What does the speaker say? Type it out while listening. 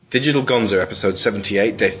Digital Gonzo episode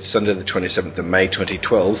 78, dated Sunday the 27th of May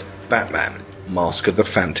 2012, Batman, Mask of the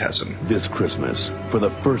Phantasm. This Christmas, for the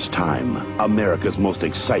first time, America's most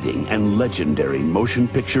exciting and legendary motion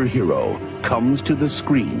picture hero comes to the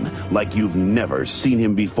screen like you've never seen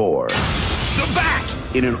him before. The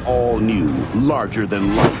Bat! In an all-new,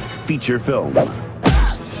 larger-than-life feature film. Now,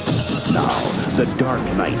 the Dark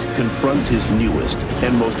Knight confronts his newest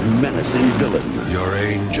and most menacing villain. Your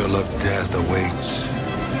angel of death awaits.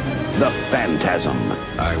 The Phantasm.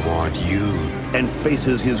 I want you. And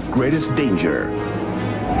faces his greatest danger.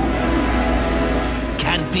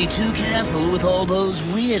 Can't be too careful with all those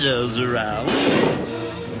weirdos around.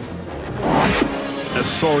 A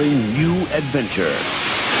soaring new adventure.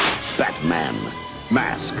 Batman,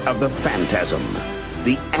 Mask of the Phantasm.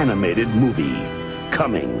 The animated movie.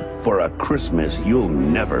 Coming for a Christmas you'll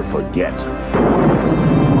never forget.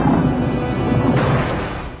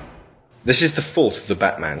 This is the fourth of the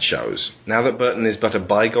Batman shows. Now that Burton is but a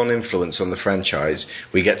bygone influence on the franchise,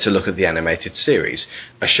 we get to look at the animated series,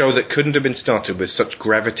 a show that couldn't have been started with such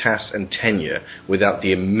gravitas and tenure without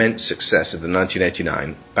the immense success of the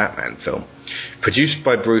 1989 Batman film. Produced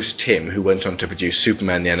by Bruce Timm, who went on to produce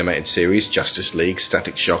Superman the Animated Series, Justice League,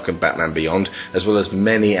 Static Shock and Batman Beyond, as well as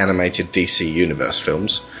many animated DC Universe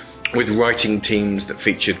films, with writing teams that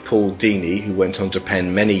featured Paul Dini, who went on to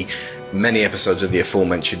pen many episodes of the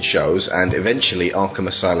aforementioned shows, and eventually Arkham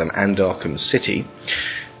Asylum and Arkham City.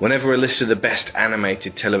 Whenever a list of the best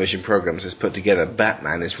animated television programs is put together,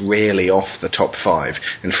 Batman is rarely off the top 5,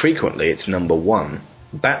 and frequently it's number 1.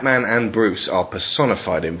 Batman and Bruce are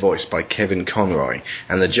personified in voice by Kevin Conroy,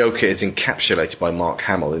 and the Joker is encapsulated by Mark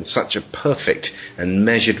Hamill in such a perfect and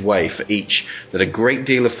measured way for each that a great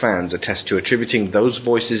deal of fans attest to attributing those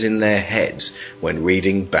voices in their heads when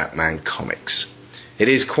reading Batman comics. It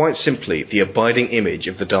is quite simply the abiding image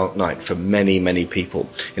of the Dark Knight for many, many people,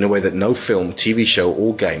 in a way that no film, TV show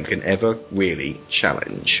or game can ever really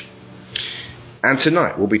challenge. And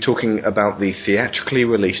tonight we'll be talking about the theatrically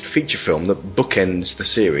released feature film that bookends the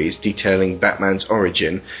series, detailing Batman's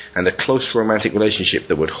origin and the close romantic relationship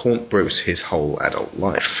that would haunt Bruce his whole adult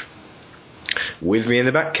life. With me in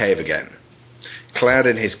the Batcave again, clad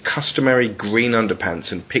in his customary green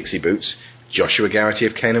underpants and pixie boots, Joshua Garrity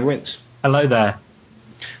of Cane and Rinse. Hello there.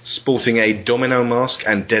 Sporting a domino mask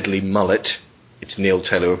and deadly mullet, it's Neil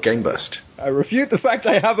Taylor of Gameburst. I refute the fact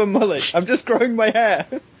I have a mullet. I'm just growing my hair.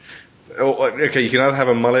 Okay, you can either have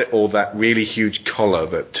a mullet or that really huge collar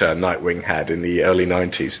that Nightwing had in the early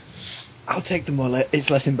 90s. I'll take the mullet. It's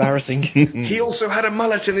less embarrassing. He also had a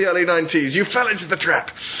mullet in the early 90s. You fell into the trap.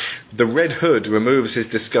 The Red Hood removes his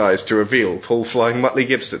disguise to reveal Paul Flying Muttley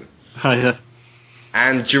Gibson. Hiya.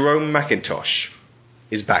 And Jerome McIntosh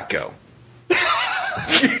is Batgirl.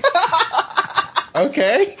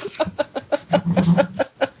 Okay.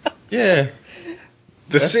 Yeah.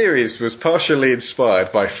 The series was partially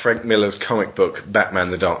inspired by Frank Miller's comic book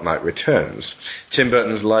Batman the Dark Knight Returns, Tim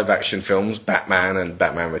Burton's live-action films Batman and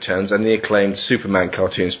Batman Returns, and the acclaimed Superman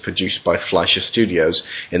cartoons produced by Fleischer Studios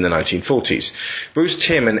in the 1940s. Bruce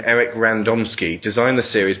Timm and Eric Radomski designed the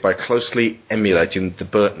series by closely emulating the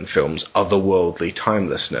Burton films' otherworldly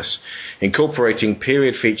timelessness, incorporating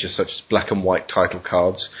period features such as black and white title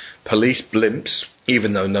cards, police blimps,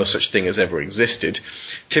 even though no such thing has ever existed.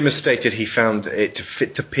 Tim has stated he found it to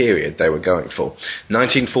fit the period they were going for.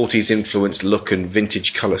 1940s influenced look and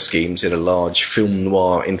vintage colour schemes in a large film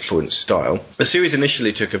noir influenced style. The series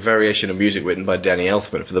initially took a variation of music written by Danny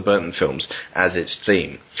Elfman for the Burton films as its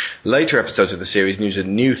theme. Later episodes of the series used a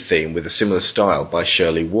new theme with a similar style by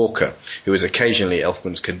Shirley Walker, who was occasionally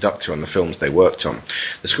Elfman's conductor on the films they worked on.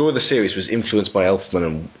 The score of the series was influenced by Elfman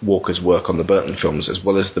and Walker's work on the Burton films, as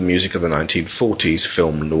well as the music of the 1940s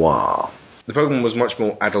film noir. The program was much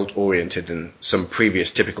more adult-oriented than some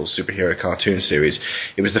previous typical superhero cartoon series.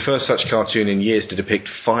 It was the first such cartoon in years to depict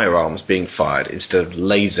firearms being fired instead of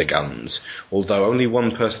laser guns, although only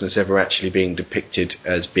one person has ever actually been depicted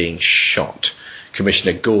as being shot.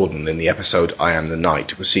 Commissioner Gordon in the episode I Am the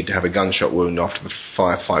Night was seen to have a gunshot wound after the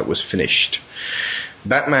firefight was finished.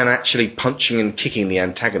 Batman actually punching and kicking the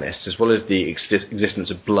antagonists, as well as the existence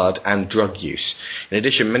of blood and drug use. In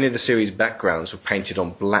addition, many of the series' backgrounds were painted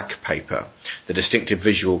on black paper, the distinctive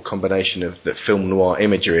visual combination of the film noir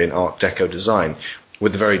imagery and Art Deco design,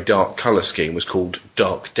 with the very dark colour scheme, was called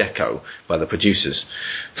Dark Deco by the producers.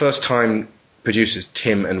 First-time producers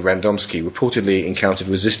Tim and Radomski reportedly encountered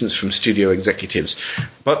resistance from studio executives,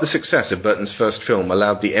 but the success of Burton's first film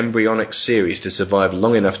allowed the embryonic series to survive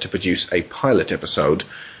long enough to produce a pilot episode.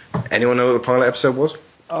 Anyone know what the pilot episode was?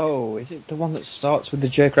 Oh, is it the one that starts with the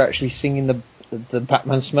Joker actually singing the the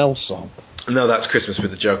Batman Smells song? No, that's Christmas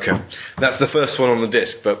with the Joker. That's the first one on the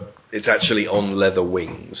disc, but it's actually on leather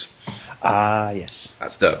wings. Ah, yes.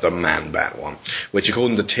 That's the Man-Bat one, which,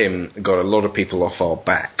 according to Tim, got a lot of people off our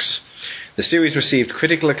backs. The series received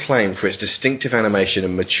critical acclaim for its distinctive animation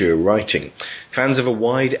and mature writing. Fans of a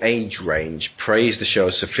wide age range praised the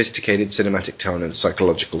show's sophisticated cinematic tone and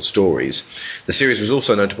psychological stories. The series was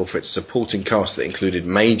also notable for its supporting cast that included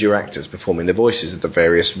major actors performing the voices of the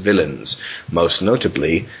various villains, most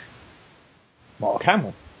notably Mark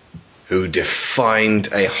Hamill, who defined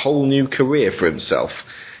a whole new career for himself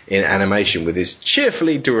in animation with his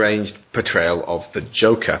cheerfully deranged portrayal of the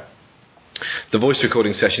Joker. The voice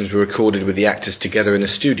recording sessions were recorded with the actors together in a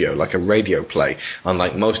studio, like a radio play,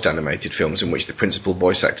 unlike most animated films in which the principal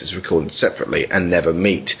voice actors recorded separately and never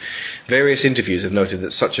meet. Various interviews have noted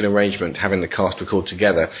that such an arrangement, having the cast record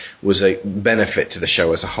together, was a benefit to the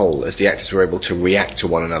show as a whole, as the actors were able to react to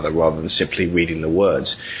one another rather than simply reading the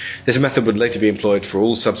words. This method would later be employed for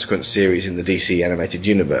all subsequent series in the DC animated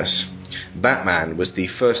universe. Batman was the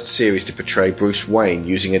first series to portray Bruce Wayne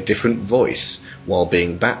using a different voice while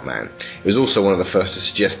being Batman. It was also one of the first to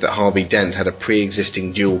suggest that Harvey Dent had a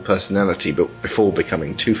pre-existing dual personality before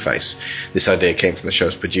becoming Two-Face. This idea came from the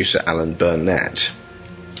show's producer Alan Burnett.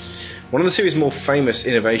 One of the series' more famous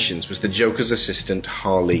innovations was the Joker's assistant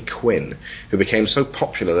Harley Quinn, who became so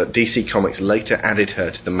popular that DC Comics later added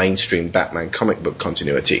her to the mainstream Batman comic book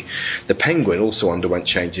continuity. The Penguin also underwent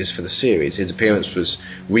changes for the series. His appearance was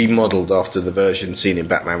remodeled after the version seen in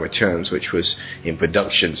Batman Returns, which was in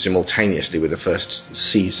production simultaneously with the first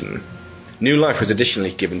season. New life was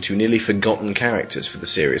additionally given to nearly forgotten characters for the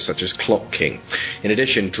series, such as Clock King. In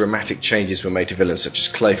addition, dramatic changes were made to villains such as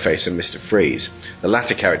Clayface and Mr. Freeze. The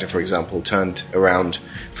latter character, for example, turned around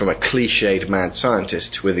from a cliched mad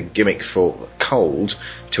scientist with a gimmick for cold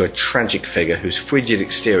to a tragic figure whose frigid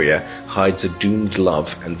exterior hides a doomed love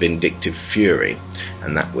and vindictive fury.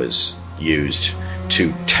 And that was used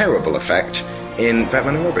to terrible effect in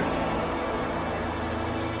Batman and Robin.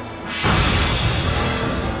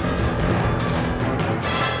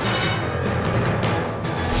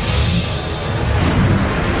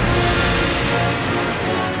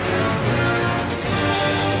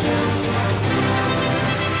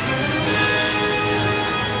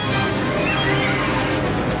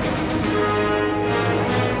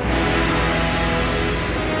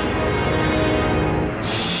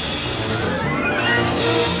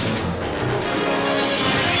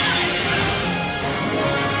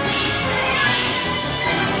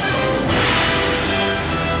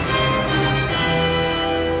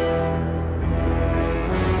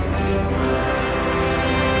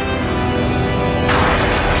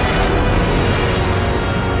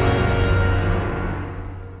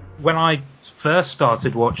 When I first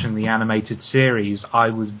started watching the animated series, I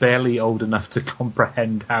was barely old enough to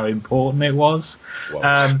comprehend how important it was.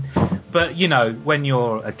 But, you know, when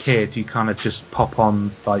you're a kid, you kind of just pop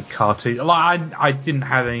on, like, cartoons. Like, I didn't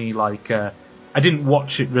have any, like... I didn't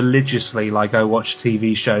watch it religiously like I watch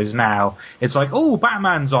TV shows now. It's like, oh,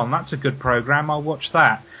 Batman's on. That's a good program. I'll watch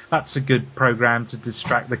that. That's a good program to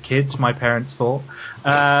distract the kids, my parents thought.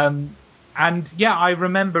 And yeah, I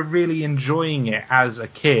remember really enjoying it as a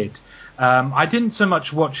kid. I didn't so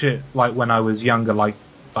much watch it like when I was younger, like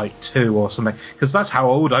 2 or something, because that's how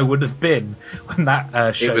old I would have been when that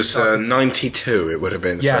show It was started. 92, it would have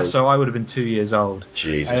been. Yeah, so I would have been 2 years old.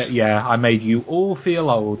 Jesus. Yeah, I made you all feel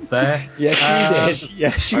old there. Yes, you did.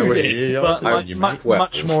 Yes, you did. But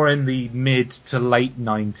much more in the mid to late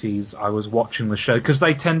 90s, I was watching the show, because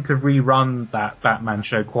they tend to rerun that Batman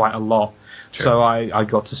show quite a lot. Sure. So I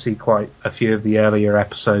got to see quite a few of the earlier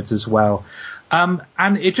episodes as well.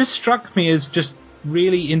 And it just struck me as just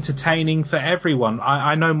really entertaining for everyone.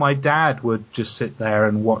 I know my dad would just sit there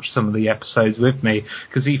and watch some of the episodes with me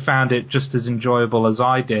because he found it just as enjoyable as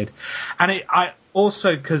I did. And I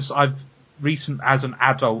also, because as an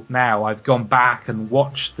adult now, I've gone back and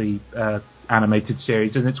watched the animated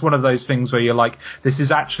series, and it's one of those things where you're like, this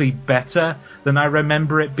is actually better than I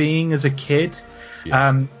remember it being as a kid.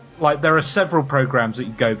 Yeah. Like, there are several programs that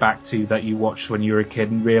you go back to that you watched when you were a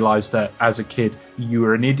kid and realise that as a kid you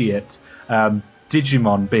were an idiot.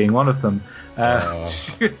 Digimon being one of them.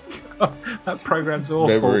 That program's awful.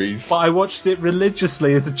 Memories. But I watched it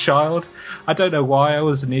religiously as a child. I don't know why, I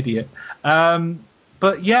was an idiot.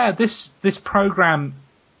 But yeah, this program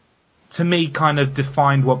to me kind of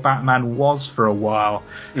defined what Batman was for a while,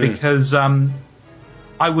 because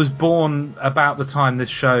I was born about the time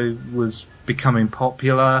this show was becoming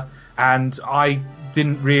popular, and I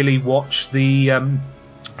didn't really watch the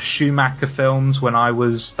Schumacher films when I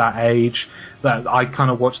was that age. That I kind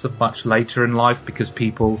of watched them much later in life because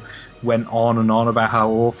people went on and on about how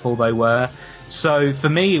awful they were. So for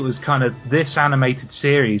me, it was kind of this animated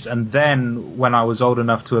series, and then when I was old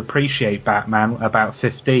enough to appreciate Batman, about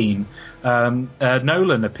 15,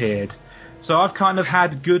 Nolan appeared. So I've kind of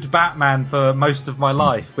had good Batman for most of my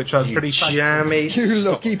life, which I was pretty jammy. You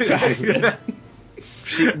lucky bastard.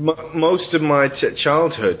 See, most of my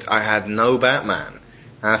childhood, I had no Batman.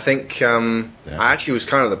 And I think I actually was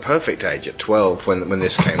kind of the perfect age at 12 when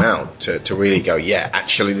this came out to really go, yeah,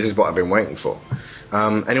 actually, this is what I've been waiting for.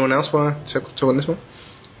 Anyone else want to talk on this one?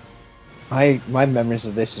 My memories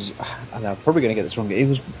of this is, and I'm probably going to get this wrong, it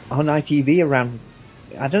was on ITV around,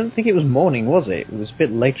 I don't think it was morning, was it? It was a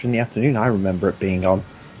bit later in the afternoon, I remember it being on.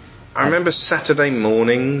 I remember Saturday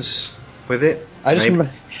mornings with it. I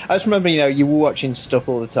just remember, you were watching stuff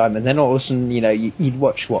all the time, and then all of a sudden, you'd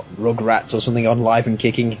watch, Rugrats or something on Live and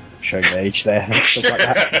Kicking, showing the age there, stuff like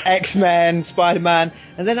that. X-Men, Spider-Man,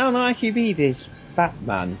 and then on ITV there's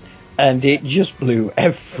Batman. And it just blew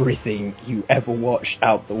everything you ever watched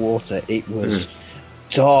out the water. It was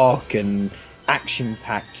dark and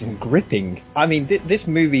action-packed and gripping. I mean, this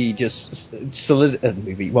movie just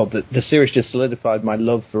the series just solidified my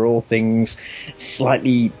love for all things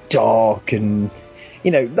slightly dark and,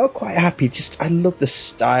 not quite happy. Just, I love the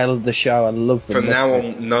style of the show. I love the... From now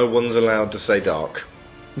on, no one's allowed to say dark.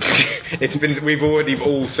 We've already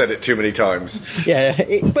all said it too many times. Yeah,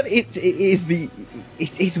 but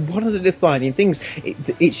it's one of the defining things.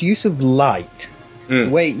 Its use of light, the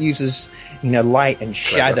way it uses light and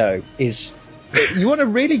shadow is. You want a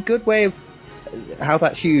really good way of how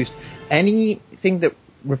that's used. Anything that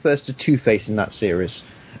refers to Two-Face in that series,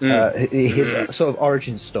 his sort of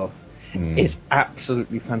origin stuff. Is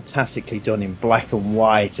absolutely fantastically done in black and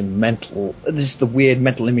white and mental. This is the weird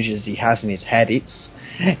mental images he has in his head.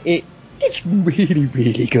 It's really,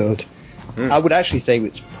 really good. I would actually say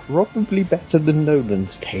it's probably better than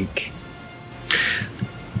Nolan's take.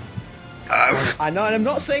 I know, and I'm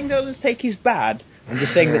not saying Nolan's take is bad. I'm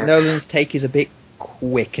just saying that Nolan's take is a bit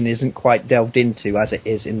quick and isn't quite delved into as it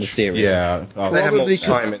is in the series. Yeah, they have more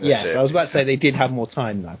time in the series. I was about to say they did have more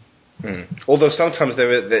time though. Although sometimes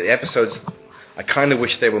the episodes, I kind of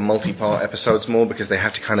wish they were multi-part episodes more, because they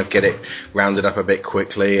have to kind of get it rounded up a bit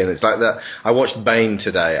quickly, and it's like that. I watched Bane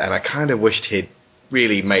today, and I kind of wished he'd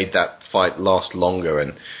really made that fight last longer,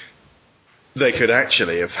 and they could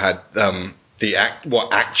actually have had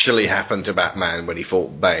what actually happened to Batman when he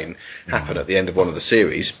fought Bane happen at the end of one of the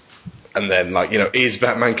series, and then is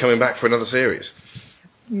Batman coming back for another series?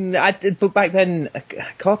 But back then,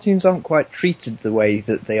 cartoons aren't quite treated the way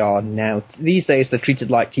that they are now. These days, they're treated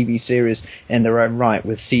like TV series in their own right,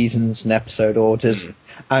 with seasons and episode orders.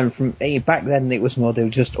 And from back then, it was more they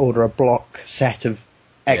would just order a block set of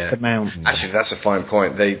X amount. Actually, that's a fine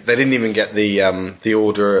point. They didn't even get the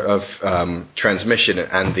order of transmission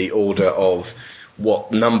and the order of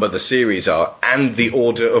what number the series are and the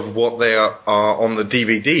order of what they are on the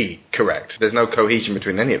DVD correct. There's no cohesion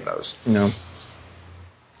between any of those. No.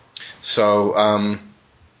 So,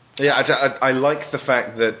 I like the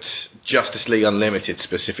fact that Justice League Unlimited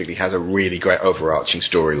specifically has a really great overarching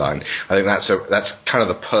storyline. I think that's kind of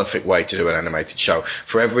the perfect way to do an animated show.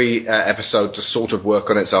 For every episode to sort of work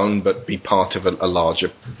on its own, but be part of a larger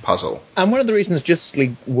puzzle. And one of the reasons Justice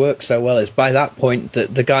League works so well is by that point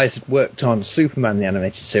that the guys had worked on Superman the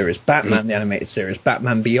animated series, Batman the animated series,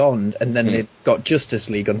 Batman Beyond, and then they'd got Justice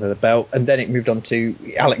League under the belt, and then it moved on to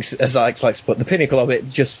Alex likes to put, the pinnacle of it,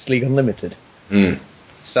 Justice League Unlimited.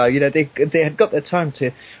 So, they had got their time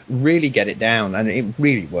to really get it down, and it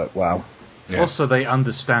really worked well. Yeah. Also, they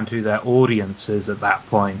understand who their audience is at that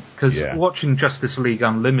point. Because watching Justice League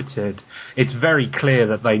Unlimited, it's very clear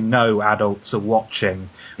that they know adults are watching.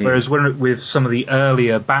 Whereas with some of the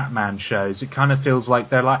earlier Batman shows, it kind of feels like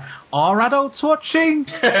they're like, are adults watching?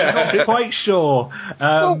 I'm not quite sure.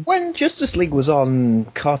 Well, when Justice League was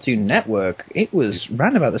on Cartoon Network, it was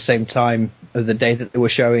ran about the same time of the day that they were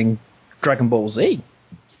showing Dragon Ball Z.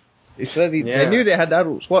 So they knew they had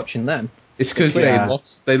adults watching then. It's because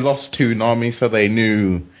they lost Toonami, so they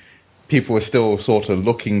knew people were still sort of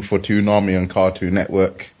looking for Toonami on Cartoon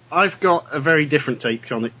Network. I've got a very different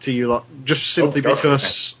take on it to you lot, just simply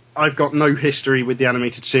because I've got no history with the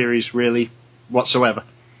animated series really whatsoever.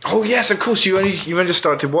 Oh yes, of course. You only just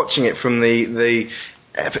started watching it from the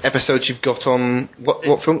episodes you've got on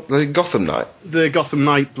what film? The Gotham Knight. The Gotham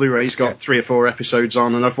Knight Blu-ray's got 3 or 4 episodes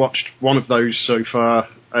on, and I've watched one of those so far,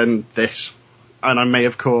 and this. And I may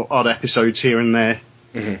have caught odd episodes here and there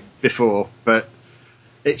before, but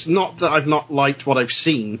it's not that I've not liked what I've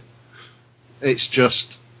seen. It's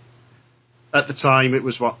just, at the time, it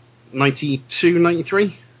was, 92,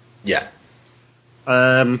 93? Yeah.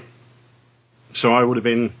 So I would have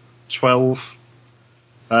been 12.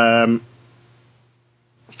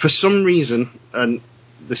 For some reason, and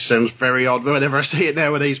this sounds very odd whenever I say it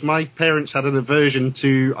nowadays, my parents had an aversion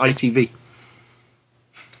to ITV.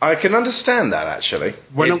 I can understand that, actually.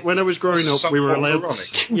 When I was growing up, we were allowed.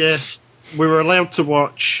 We were allowed to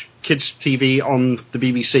watch kids' TV on the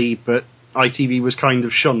BBC, but ITV was kind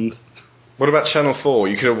of shunned. What about Channel 4?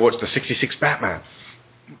 You could have watched the 66 Batman.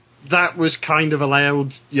 That was kind of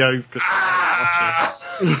allowed, The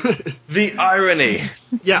irony.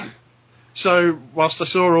 Yeah. So, whilst I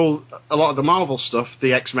saw a lot of the Marvel stuff,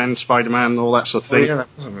 the X-Men, Spider-Man, all that sort of thing, that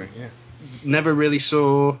wasn't me, never really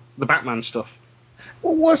saw the Batman stuff.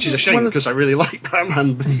 Well, which is a shame, because I really like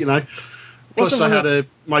Batman, but, Plus,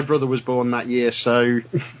 my brother was born that year, so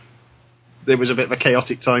there was a bit of a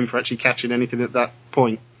chaotic time for actually catching anything at that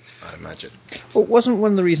point. I'd imagine. Well, wasn't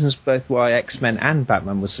one of the reasons both why X-Men and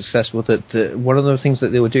Batman was successful that one of the things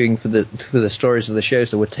that they were doing for the stories of the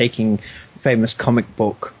shows, they were taking famous comic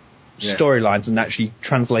book storylines and actually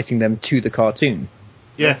translating them to the cartoon?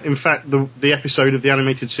 Yeah, in fact, the episode of the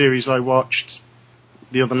animated series I watched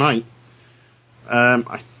the other night,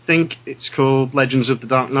 I think it's called Legends of the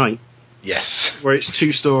Dark Knight. Yes. Where it's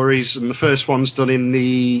 2 stories, and the first one's done in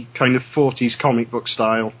the kind of 40s comic book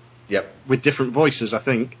style. Yep. With different voices, I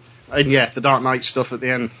think. And the Dark Knight stuff at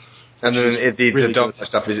the end. And then the Dark Knight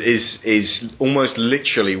stuff is almost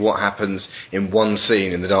literally what happens in one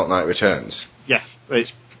scene in The Dark Knight Returns. Yeah,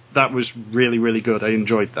 that was really, really good. I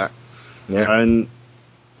enjoyed that. Yeah. And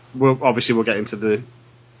we'll get into the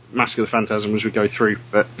Mask of the Phantasm as we go through,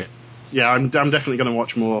 but I'm definitely going to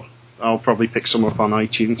watch more. I'll probably pick some up on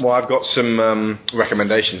iTunes. Well, I've got some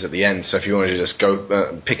recommendations at the end, so if you want to just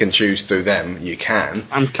go pick and choose through them, you can.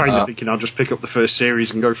 I'm kind of thinking I'll just pick up the first series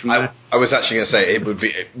and go from there. I was actually going to say it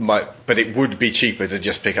would be cheaper to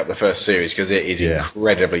just pick up the first series, because it is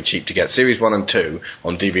incredibly cheap to get. Series 1 and 2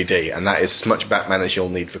 on DVD, and that is as much Batman as you'll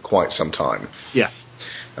need for quite some time. Yeah.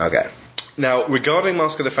 Okay. Now, regarding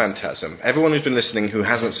Mask of the Phantasm, everyone who's been listening who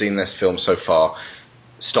hasn't seen this film so far,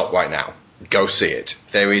 stop right now. Go see it.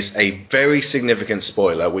 There is a very significant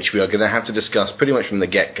spoiler, which we are going to have to discuss pretty much from the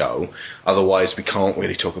get-go, otherwise we can't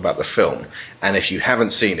really talk about the film. And if you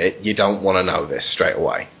haven't seen it, you don't want to know this straight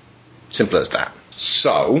away. Simple as that.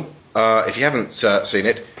 So, if you haven't seen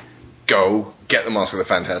it, go get the Mask of the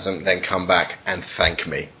Phantasm, then come back and thank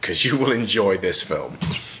me, because you will enjoy this film.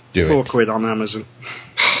 Do it. £4 on Amazon.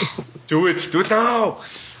 Do it now!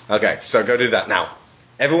 Okay, so go do that. Now,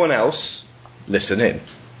 everyone else, listen in.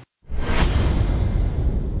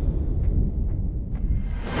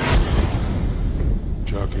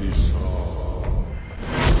 Chucky Saw.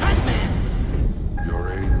 Batman!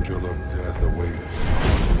 Your angel of death awaits.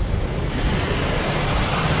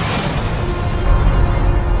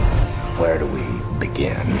 Where do we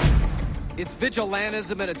begin? It's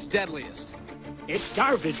vigilantism at its deadliest. It's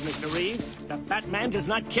garbage, Mr. Reeves. The Batman does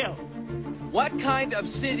not kill. What kind of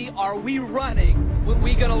city are we running when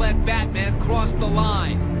we gonna let Batman cross the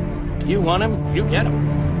line? You want him, you get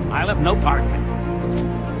him. I'll have no part of it.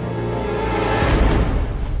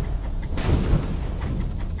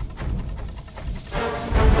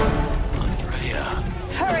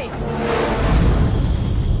 Hurry!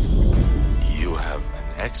 You have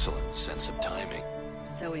an excellent sense of timing.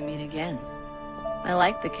 So we meet again. I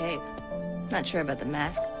like the cape. Not sure about the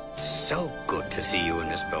mask. So good to see you and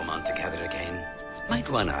Miss Beaumont together again. Might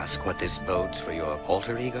one ask what this bodes for your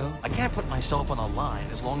alter ego? I can't put myself on the line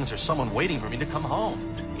as long as there's someone waiting for me to come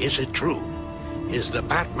home. Is it true? Is the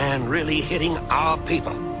Batman really hitting our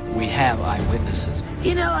people? We have eyewitnesses.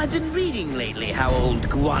 You know, I've been reading lately how old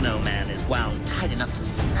Guano Man is wound tight enough to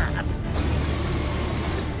snap.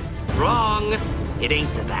 Wrong. It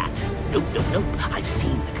ain't the Bat. Nope. I've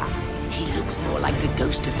seen the guy. He looks more like the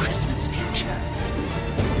ghost of Christmas future.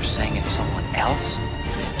 You're saying it's someone else?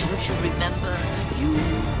 Don't you remember? You,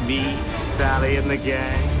 me, Sally, and the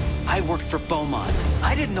gang? I worked for Beaumont.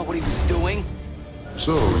 I didn't know what he was doing.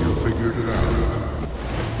 So you figured it out.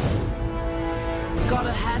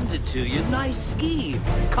 Gotta hand it to you. Nice scheme.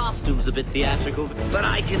 Costume's a bit theatrical, but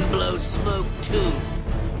I can blow smoke, too.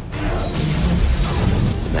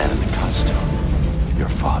 The man in the costume. Your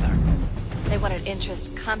father. They wanted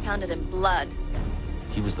interest compounded in blood.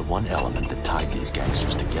 He was the one element that tied these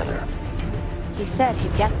gangsters together. He said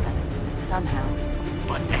he'd get them, somehow.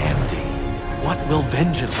 But Andy, what will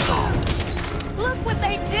vengeance solve? Look what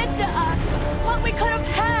they did to us! What we could have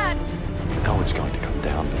had! You know it's going to come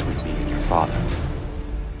down between me and your father.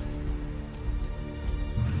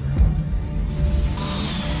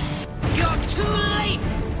 You're too late!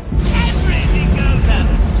 Everything goes up!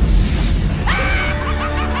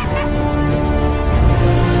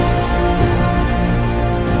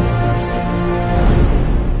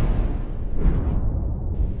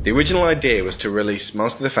 The original idea was to release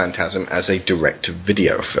Mask of the Phantasm as a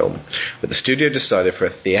direct-to-video film, but the studio decided for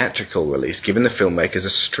a theatrical release, giving the filmmakers a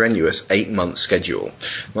strenuous 8-month schedule.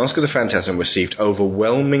 Mask of the Phantasm received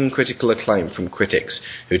overwhelming critical acclaim from critics,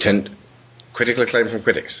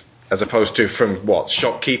 as opposed to from what?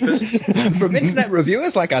 Shopkeepers? From internet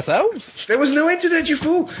reviewers like ourselves? There was no internet, you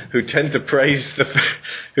fool! Who tended to praise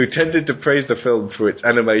the film for its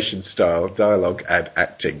animation style, dialogue, and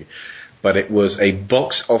acting. But it was a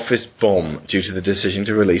box office bomb due to the decision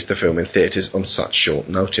to release the film in theatres on such short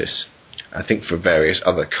notice. I think for various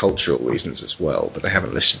other cultural reasons as well, but I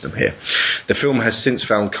haven't listed them here. The film has since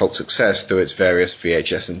found cult success through its various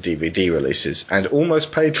VHS and DVD releases, and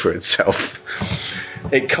almost paid for itself.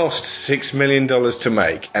 It cost $6 million to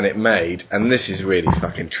make, and it made, and this is really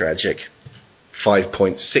fucking tragic,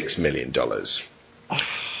 $5.6 million.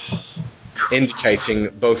 Indicating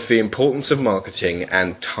both the importance of marketing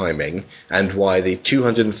and timing, and why the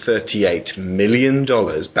 $238 million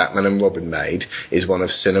Batman and Robin made is one of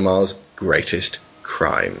cinema's greatest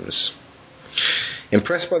crimes.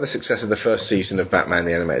 Impressed by the success of the first season of Batman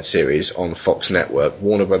the Animated Series on Fox Network,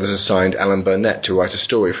 Warner Brothers assigned Alan Burnett to write a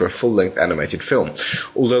story for a full-length animated film.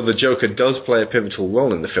 Although the Joker does play a pivotal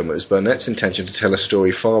role in the film, it was Burnett's intention to tell a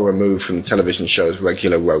story far removed from the television show's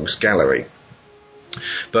regular rogues gallery.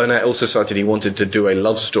 Burnett also cited he wanted to do a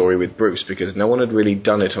love story with Bruce because no one had really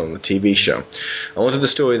done it on the TV show. I wanted a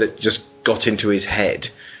story that just got into his head.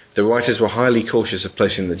 The writers were highly cautious of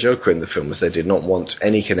placing the Joker in the film as they did not want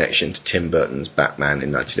any connection to Tim Burton's Batman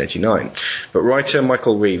in 1989. But writer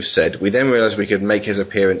Michael Reeves said, "We then realised we could make his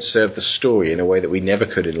appearance serve the story in a way that we never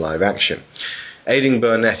could in live action." Aiding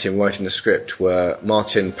Burnett in writing the script were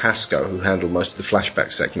Martin Pascoe, who handled most of the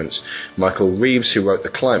flashback segments, Michael Reeves, who wrote the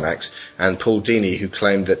climax, and Paul Dini, who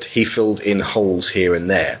claimed that he filled in holes here and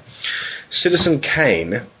there. Citizen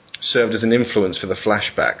Kane served as an influence for the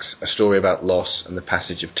flashbacks, a story about loss and the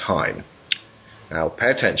passage of time. Now, pay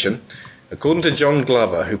attention. According to John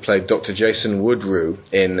Glover, who played Dr. Jason Woodrue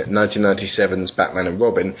in 1997's Batman and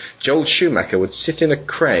Robin, Joel Schumacher would sit in a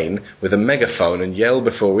crane with a megaphone and yell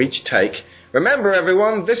before each take, "Remember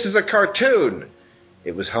everyone, this is a cartoon!"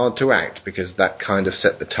 It was hard to act because that kind of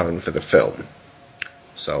set the tone for the film.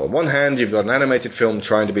 So on one hand, you've got an animated film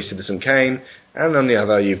trying to be Citizen Kane, and on the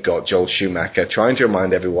other, you've got Joel Schumacher trying to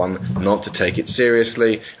remind everyone not to take it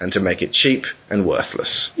seriously and to make it cheap and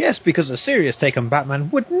worthless. Yes, because a serious take on Batman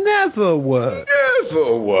would never work.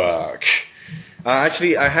 Never work.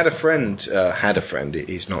 Actually, I had a friend,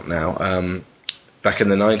 he's not now, back in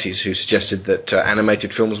the 90s, who suggested that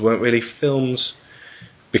animated films weren't really films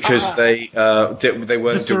because they weren't.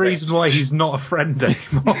 That's the reason why he's not a friend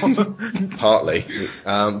anymore. Partly,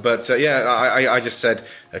 I just said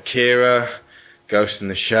Akira, Ghost in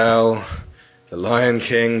the Shell, The Lion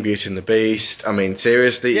King, Beauty and the Beast. I mean,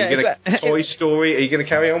 seriously, Toy Story? Are you going to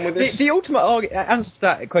carry on with this? The ultimate answer to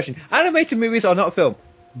that question: animated movies are not a film.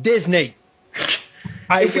 Disney.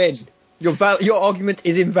 I win. Your argument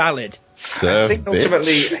is invalid. I think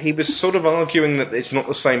ultimately he was sort of arguing that it's not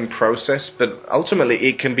the same process, but ultimately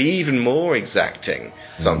it can be even more exacting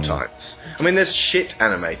sometimes. I mean, there's shit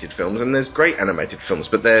animated films and there's great animated films,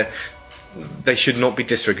 but they should not be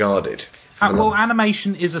disregarded. Well,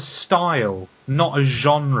 animation is a style, not a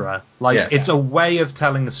genre. It's a way of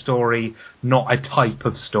telling a story, not a type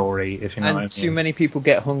of story, if you know what I mean. Too many people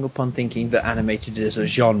get hung up on thinking that animated is a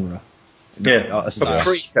genre. Yeah,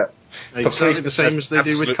 exactly the same as they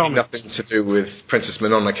do with comics. Nothing to do with Princess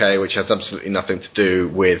Mononoke, which has absolutely nothing to do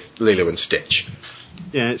with Lilo and Stitch.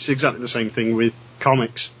 Yeah, it's exactly the same thing with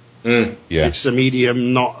comics. Yeah. It's a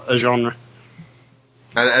medium, not a genre.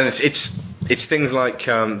 And it's things like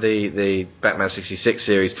the Batman 66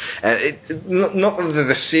 series. Not that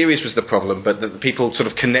the series was the problem, but that the people sort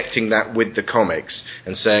of connecting that with the comics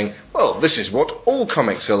and saying, well, this is what all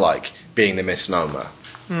comics are like, being the misnomer.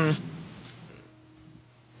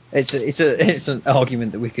 It's an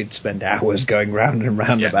argument that we could spend hours going round and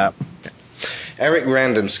round about. Eric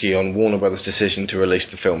Randomsky on Warner Brothers' decision to release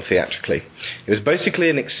the film theatrically. It was basically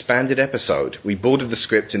an expanded episode. We boarded the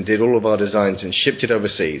script and did all of our designs and shipped it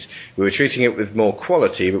overseas. We were treating it with more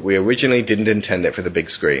quality, but we originally didn't intend it for the big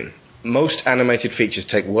screen. Most animated features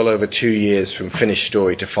take well over 2 years from finished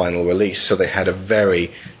story to final release, so they had a very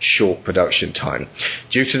short production time.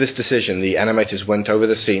 Due to this decision, the animators went over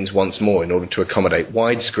the scenes once more in order to accommodate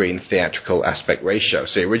widescreen theatrical aspect ratio.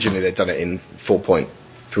 So originally they'd done it in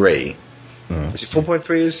 4.3. Is it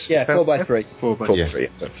 4.3? Yeah, 4:3. 4:3.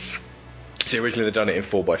 So originally they'd done it in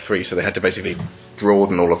 4:3, so they had to basically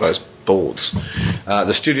broaden all of those boards.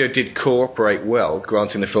 The studio did cooperate well,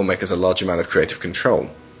 granting the filmmakers a large amount of creative control.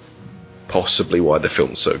 Possibly why the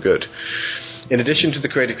film's so good. In addition to the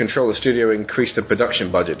creative control, the studio increased the production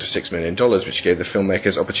budget to $6 million, which gave the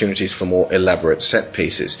filmmakers opportunities for more elaborate set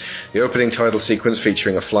pieces. The opening title sequence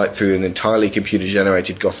featuring a flight through an entirely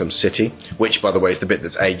computer-generated Gotham City, which, by the way, is the bit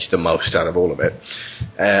that's aged the most out of all of it.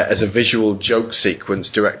 As a visual joke sequence,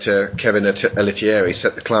 director Kevin Ellitieri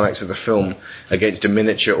set the climax of the film against a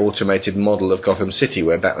miniature automated model of Gotham City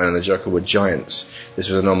where Batman and the Joker were giants. This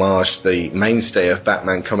was an homage to the mainstay of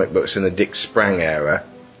Batman comic books in the Dick Sprang era.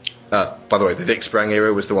 By the way, the Dick Sprang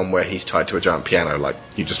era was the one where he's tied to a giant piano, like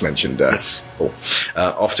you just mentioned. Yes.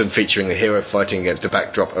 Often featuring the hero fighting against a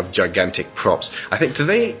backdrop of gigantic props. I think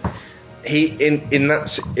in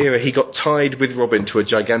that era he got tied with Robin to a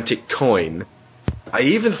gigantic coin. I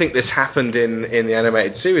even think this happened in the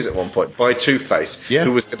animated series at one point by Two-Face,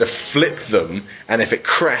 who was going to flip them, and if it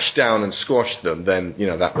crashed down and squashed them, then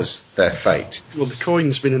that was their fate. Well, the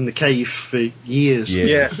coin's been in the cave for years.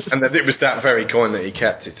 Yeah, and then it was that very coin that he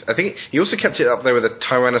kept it. I think he also kept it up there with a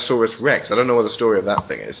Tyrannosaurus Rex. I don't know what the story of that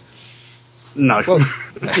thing is. No. Well,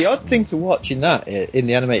 the odd thing to watch in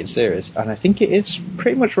the animated series, and I think it is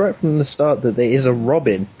pretty much right from the start that there is a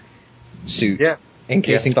Robin suit. Yeah.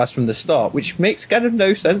 Encasing glass from the start, which makes kind of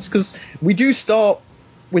no sense because we do start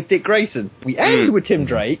with Dick Grayson. We end with Tim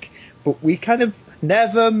Drake, but we kind of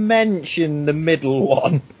never mention the middle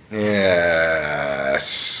one. Yes.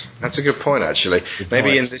 That's a good point, actually.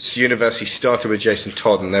 Maybe in this universe he started with Jason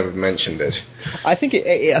Todd and never mentioned it. I think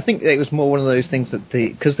it was more one of those things that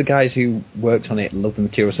because the guys who worked on it loved the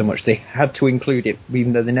material so much, they had to include it,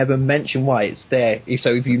 even though they never mention why it's there.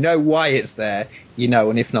 So if you know why it's there,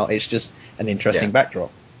 and if not, it's just an interesting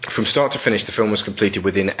backdrop. From start to finish, the film was completed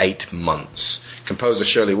within 8 months. Composer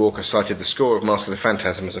Shirley Walker cited the score of Mask of the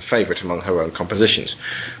Phantasm as a favourite among her own compositions.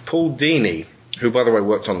 Paul Dini, who, by the way,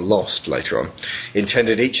 worked on Lost later on,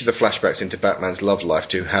 intended each of the flashbacks into Batman's love life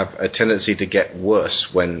to have a tendency to get worse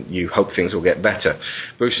when you hope things will get better.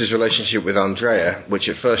 Bruce's relationship with Andrea, which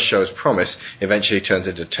at first shows promise, eventually turns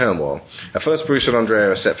into turmoil. At first, Bruce and Andrea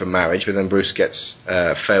are set for marriage, but then Bruce gets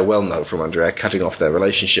a farewell note from Andrea, cutting off their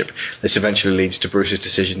relationship. This eventually leads to Bruce's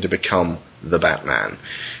decision to become the Batman.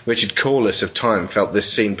 Richard Corliss of Time felt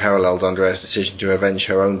this scene paralleled Andrea's decision to avenge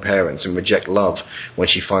her own parents and reject love when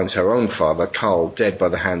she finds her own father, Carl, dead by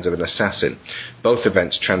the hands of an assassin. Both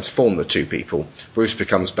events transform the two people. Bruce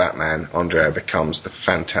becomes Batman, Andrea becomes the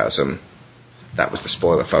Phantasm. That was the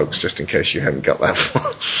spoiler, folks, just in case you hadn't got that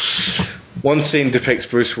far. One scene depicts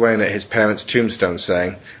Bruce Wayne at his parents' tombstone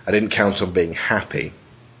saying, "I didn't count on being happy."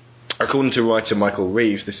 According to writer Michael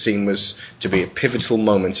Reeves, this scene was to be a pivotal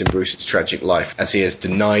moment in Bruce's tragic life, as he has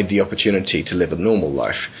denied the opportunity to live a normal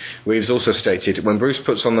life. Reeves also stated, when Bruce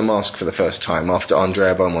puts on the mask for the first time after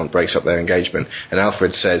Andrea Beaumont breaks up their engagement, and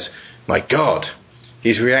Alfred says, "My God,"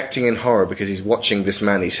 he's reacting in horror because he's watching this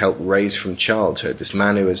man he's helped raise from childhood, this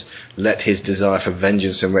man who has let his desire for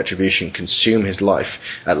vengeance and retribution consume his life,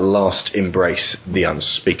 at last embrace the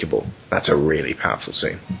unspeakable. That's a really powerful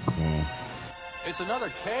scene. It's another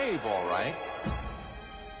cave, all right.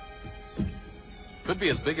 Could be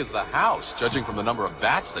as big as the house, judging from the number of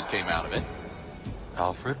bats that came out of it.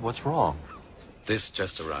 Alfred, what's wrong? This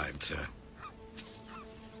just arrived, sir.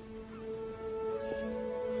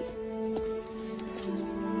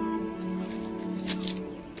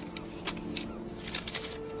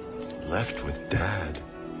 Left with Dad.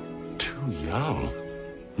 Too young.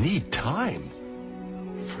 Need time.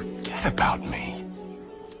 Forget about me.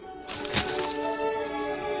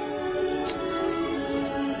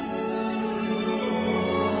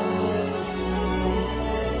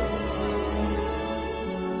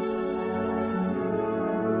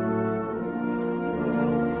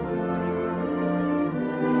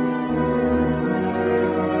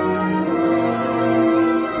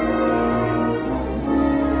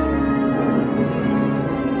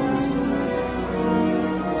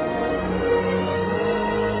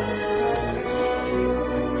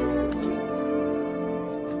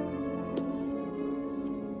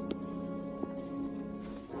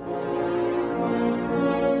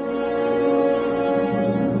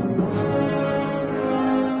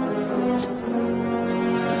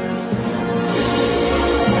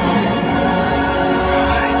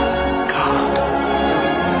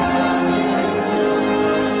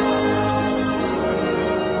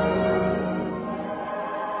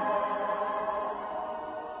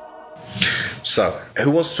 So,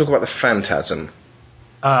 who wants to talk about the Phantasm?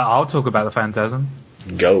 I'll talk about the Phantasm.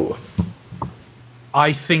 Go.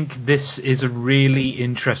 I think this is a really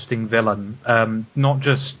interesting villain. Not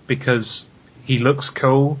just because he looks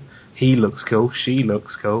cool, she looks cool,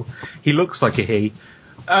 he looks like a he.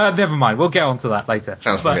 Never mind, we'll get onto that later.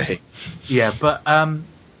 Sounds like a he. Yeah, but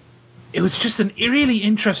it was just a really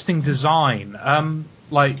interesting design.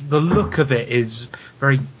 Like, the look of it is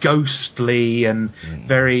very ghostly and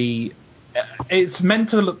very... It's meant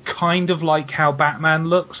to look kind of like how Batman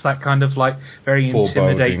looks, that kind of, like, very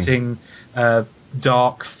intimidating,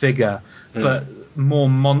 dark figure, but more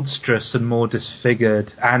monstrous and more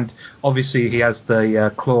disfigured. And obviously he has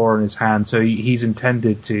the claw in his hand, so he's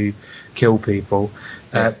intended to kill people.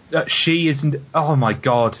 She isn't... Oh, my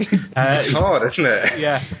God. It's hard, isn't it?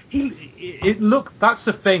 Yeah. That's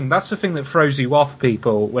the thing. That's the thing that throws you off,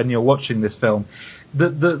 people, when you're watching this film.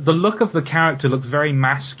 The look of the character looks very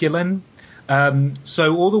masculine.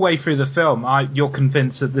 So all the way through the film, you're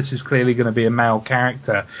convinced that this is clearly going to be a male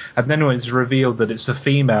character, and then when it's revealed that it's a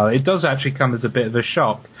female, it does actually come as a bit of a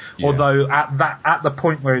shock. Yeah. Although at the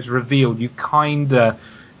point where it's revealed, you kind of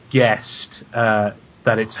guessed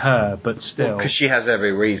that it's her, but still, because she has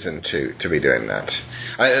every reason to be doing that.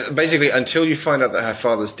 Basically, until you find out that her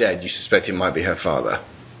father's dead, you suspect it might be her father.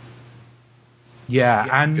 Yeah,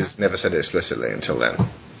 and because never said it explicitly until then.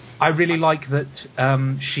 I really like that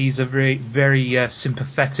she's a very, very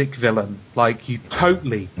sympathetic villain. Like, you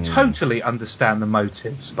totally understand the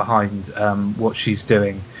motives behind what she's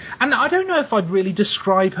doing. And I don't know if I'd really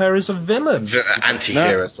describe her as a villain.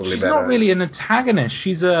 Anti-hero, probably she's better. Not really an antagonist.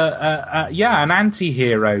 She's an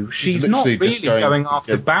anti-hero. She's not really going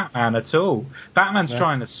after Batman at all. Batman's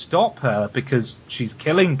trying to stop her because she's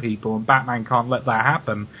killing people, and Batman can't let that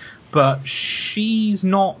happen. But she's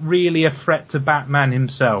not really a threat to Batman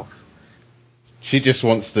himself. She just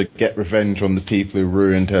wants to get revenge on the people who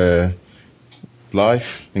ruined her life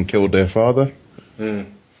and killed their father.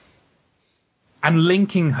 And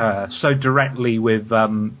linking her so directly with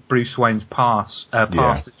Bruce Wayne's past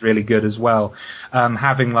is really good as well.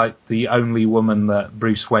 Having, like, the only woman that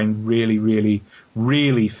Bruce Wayne really, really,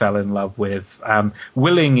 really fell in love with,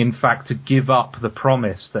 willing, in fact, to give up the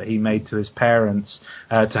promise that he made to his parents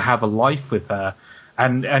to have a life with her,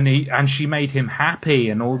 and she made him happy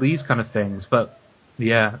and all these kind of things. But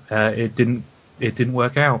it didn't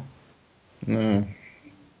work out. No.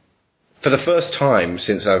 For the first time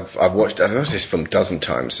since I've watched this film a dozen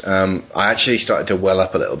times, I actually started to well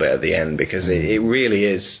up a little bit at the end, because it really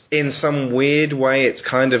is, in some weird way, it's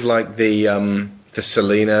kind of like the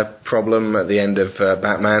Selina problem at the end of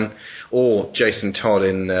Batman, or Jason Todd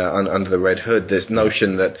in Under the Red Hood. This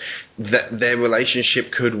notion that their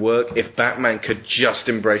relationship could work if Batman could just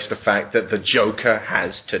embrace the fact that the Joker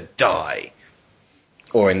has to die.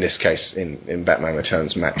 Or in this case, in Batman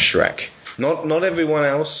Returns, Max Schreck. Not everyone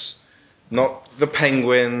else, not the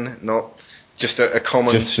Penguin, not just a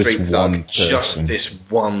common street thug, just this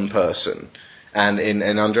one person. And in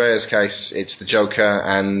Andrea's case, it's the Joker,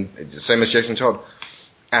 and same as Jason Todd.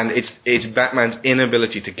 And it's Batman's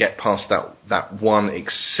inability to get past that one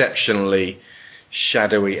exceptionally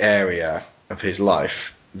shadowy area of his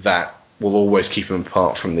life that will always keep him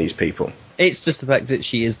apart from these people. It's just the fact that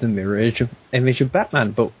she is the mirror image of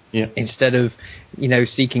Batman, but instead of,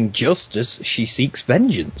 seeking justice, she seeks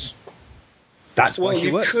vengeance. That's why she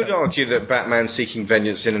works. You could argue that Batman's seeking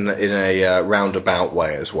vengeance in a roundabout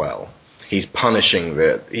way as well. He's punishing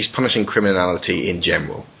criminality in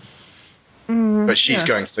general, but she's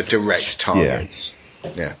going for direct targets.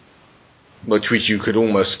 Yeah. Which you could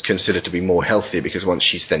almost consider to be more healthy, because once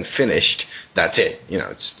she's then finished, that's it.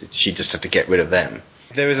 She just had to get rid of them.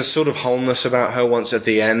 There is a sort of wholeness about her once at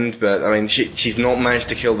the end, but I mean, she's not managed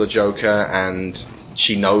to kill the Joker, and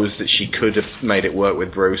she knows that she could have made it work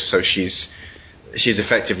with Bruce, so she's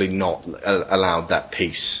effectively not allowed that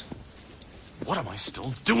peace. What am I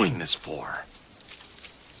still doing this for?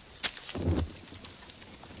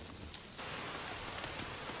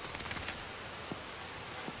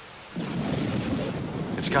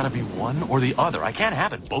 It's got to be one or the other. I can't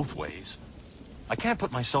have it both ways. I can't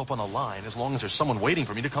put myself on the line as long as there's someone waiting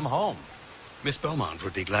for me to come home. Miss Beaumont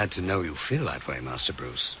would be glad to know you feel that way, Master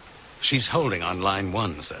Bruce. She's holding on line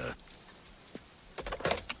 1, sir.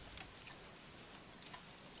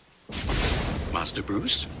 Master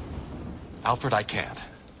Bruce? Alfred, I can't.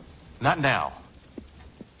 Not now.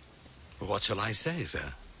 What shall I say, sir?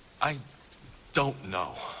 I don't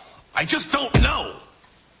know. I just don't know!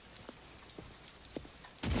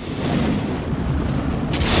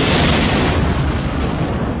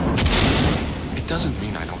 It doesn't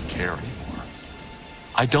mean I don't care anymore.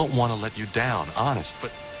 I don't want to let you down, honest,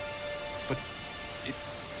 but it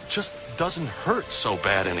just doesn't hurt so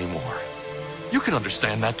bad anymore. You can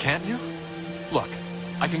understand that, can't you? Look,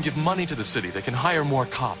 I can give money to the city. They can hire more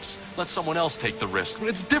cops. Let someone else take the risk. But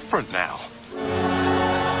it's different now.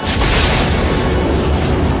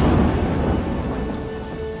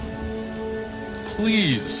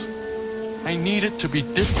 Please. I need it to be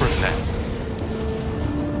different now.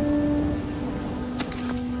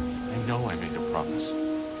 I know I made a promise,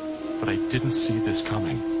 but I didn't see this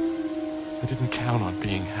coming. I didn't count on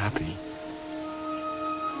being happy.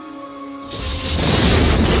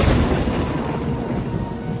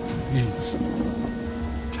 Please,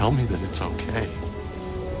 tell me that it's okay.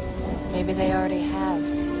 Maybe they already have.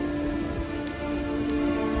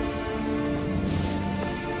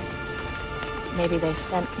 Maybe they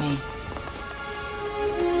sent me.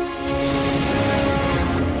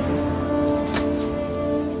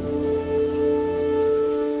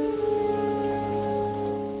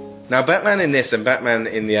 Now, Batman in this and Batman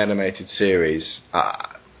in the animated series,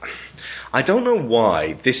 I don't know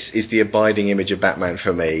why this is the abiding image of Batman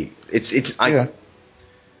for me. It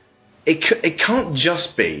can't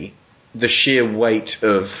just be the sheer weight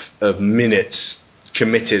of minutes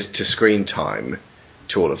committed to screen time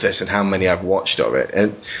to all of this and how many I've watched of it.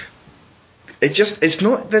 And it's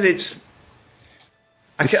not that it's...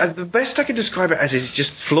 the best I can describe it as is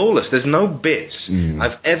just flawless. There's no bits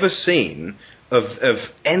I've ever seen of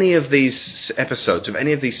any of these episodes, of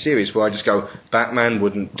any of these series, where I just go, Batman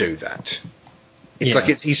wouldn't do that.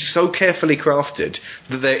 It's he's so carefully crafted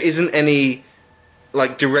that there isn't any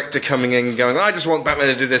director coming in and going, I just want Batman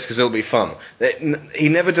to do this because it'll be fun. He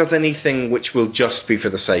never does anything which will just be for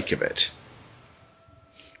the sake of it.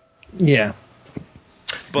 Yeah.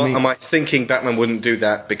 But am I thinking Batman wouldn't do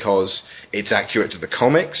that because it's accurate to the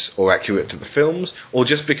comics or accurate to the films, or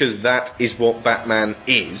just because that is what Batman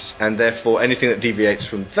is, and therefore anything that deviates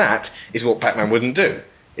from that is what Batman wouldn't do?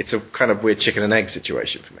 It's a kind of weird chicken and egg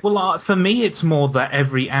situation for me. Well, for me, it's more that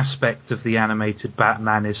every aspect of the animated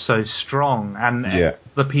Batman is so strong, and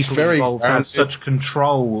the people involved have such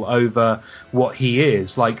control over what he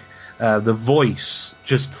is. The voice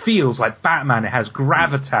just feels like Batman. It has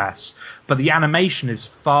gravitas, but the animation is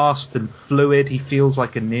fast and fluid. He feels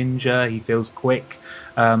like a ninja. He feels quick,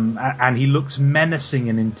 and he looks menacing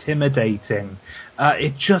and intimidating.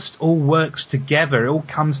 It just all works together. It all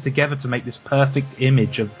comes together to make this perfect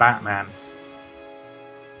image of Batman.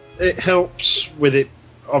 It helps with it,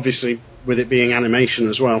 obviously, with it being animation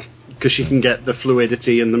as well, because you can get the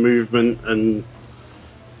fluidity and the movement and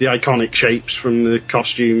the iconic shapes from the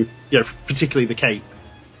costume, particularly the cape,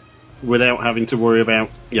 without having to worry about,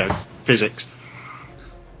 physics.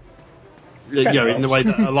 In the way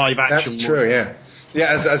that a live action That's true, yeah.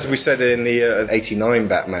 Yeah, as we said in the 89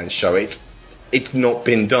 Batman show, it's not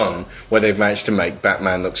been done where they've managed to make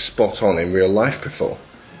Batman look spot on in real life before.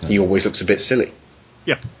 He always looks a bit silly.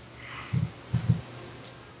 Yeah.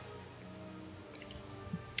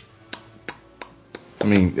 I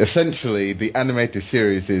mean, essentially, the animated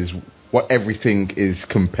series is what everything is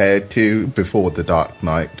compared to before The Dark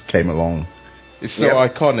Knight came along. It's so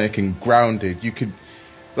iconic and grounded. You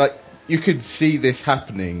could see this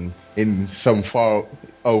happening in some far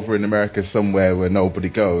over in America somewhere where nobody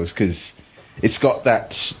goes, because it's got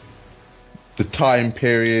the time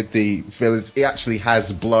period, it actually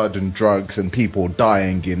has blood and drugs and people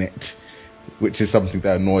dying in it, which is something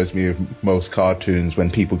that annoys me with most cartoons,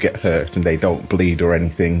 when people get hurt and they don't bleed or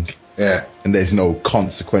anything. Yeah. And there's no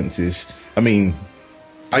consequences. I mean...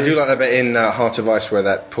 I do like that bit in Heart of Ice where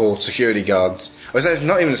that poor security guard... it's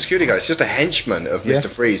not even a security guard, it's just a henchman of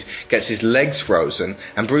Mr. Freeze, gets his legs frozen,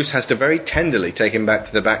 and Bruce has to very tenderly take him back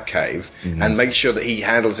to the Batcave and make sure that he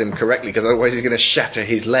handles him correctly, because otherwise he's going to shatter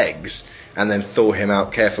his legs, and then thaw him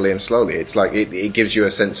out carefully and slowly. It's like, it gives you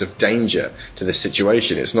a sense of danger to this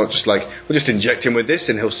situation. It's not just like, we'll just inject him with this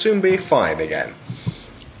and he'll soon be fine again.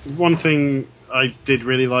 One thing I did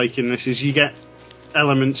really like in this is you get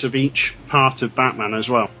elements of each part of Batman as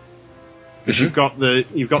well. Because you've got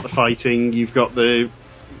the fighting, you've got the,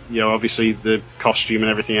 obviously the costume and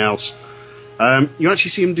everything else. You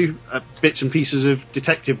actually see him do bits and pieces of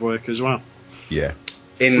detective work as well. Yeah.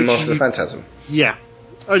 In Master of the Phantasm. Yeah.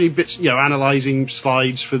 Only bits, analysing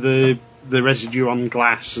slides for the residue on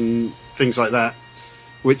glass and things like that,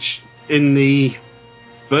 which in the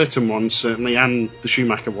Burton ones certainly, and the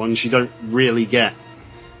Schumacher ones, you don't really get.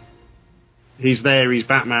 He's there, he's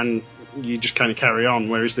Batman, you just kind of carry on,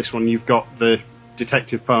 whereas this one you've got the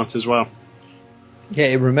detective part as well. Yeah,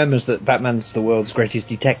 it remembers that Batman's the world's greatest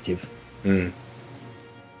detective. I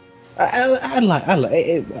like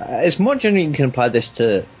it. It's more generally you can apply this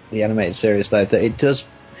to the animated series, though, that it does...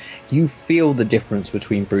 You feel the difference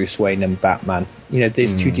between Bruce Wayne and Batman.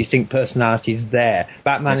 There's two distinct personalities there.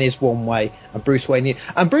 Batman is one way, and Bruce Wayne is...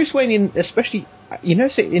 And Bruce Wayne, especially... You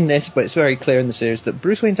notice it in this, but it's very clear in the series that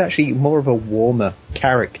Bruce Wayne's actually more of a warmer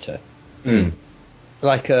character.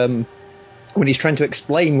 Like, when he's trying to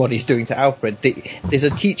explain what he's doing to Alfred, there's a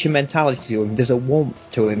teacher mentality to him. There's a warmth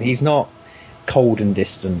to him. He's not cold and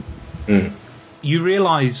distant. You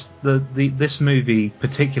realise that this movie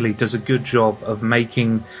particularly does a good job of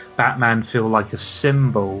making Batman feel like a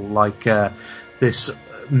symbol, like this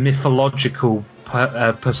mythological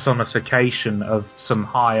personification of some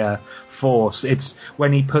higher force. It's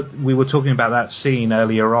when we were talking about that scene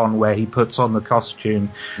earlier on where he puts on the costume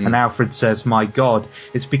and Alfred says, "My God,"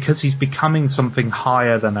 it's because he's becoming something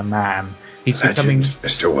higher than a man. He's becoming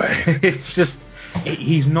Mr. Wayne. It's just,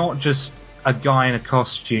 he's not just a guy in a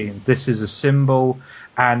costume. This is a symbol,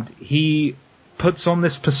 and he puts on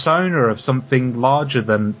this persona of something larger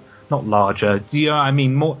than, not larger, do you know what I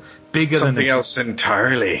mean, more bigger something than else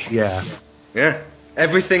entirely. Yeah.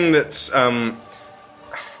 Everything that's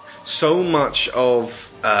so much of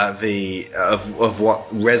what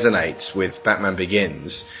resonates with Batman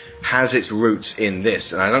Begins has its roots in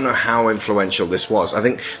this, and I don't know how influential this was. I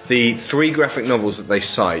think the 3 graphic novels that they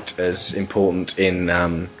cite as important in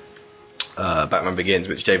Batman Begins,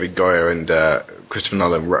 which David Goyer and Christopher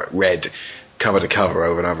Nolan read cover to cover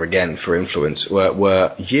over and over again for influence,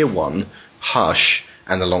 were Year One, Hush,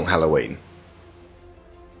 and The Long Halloween.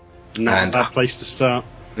 Not a bad place to start.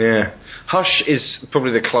 Yeah, Hush is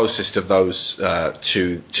probably the closest of those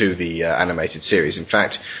to the animated series. In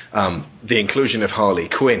fact, the inclusion of Harley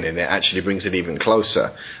Quinn in it actually brings it even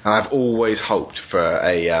closer. And I've always hoped for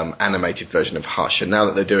a animated version of Hush. And now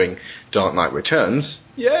that they're doing Dark Knight Returns,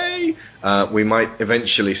 yay! We might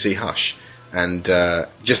eventually see Hush. And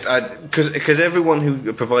because everyone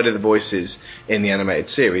who provided the voices in the animated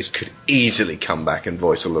series could easily come back and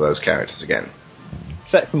voice all of those characters again,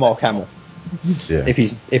 except for Mark Hamill. Yeah.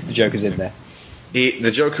 If the Joker's in there.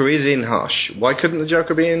 The Joker is in Hush. Why couldn't the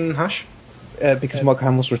Joker be in Hush? Because Mark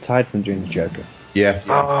Hamill's retired from doing the Joker. Yeah.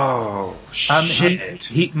 Oh,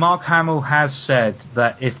 shit. Mark Hamill has said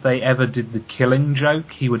that if they ever did the Killing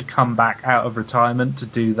Joke, he would come back out of retirement to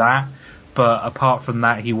do that. But apart from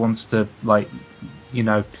that, he wants to, move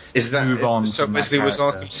on. So basically, was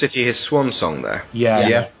Arkham City his swan song there?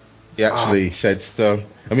 Yeah. He actually said so.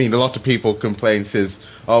 I mean, a lot of people complain, says,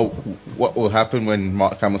 "Oh, what will happen when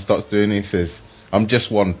Mark Hamill starts doing it?" He says, "I'm just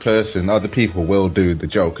one person. Other people will do the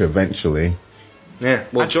Joker eventually." Yeah.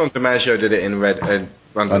 Well, John DiMaggio did it in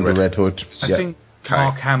Under Red Hood. I think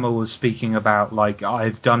Mark Hamill was speaking about,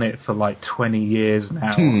 I've done it for 20 years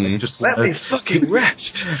now. Let me fucking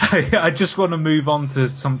rest. I just want to move on to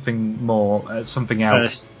something more, something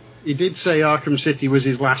else. He did say Arkham City was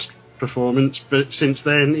his last performance, but since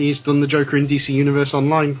then he's done the Joker in DC Universe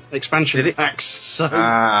Online expansion packs, so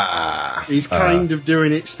he's kind of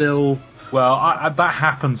doing it still. Well, that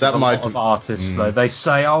happens with a lot of artists, though. They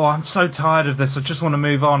say, "Oh, I'm so tired of this, I just want to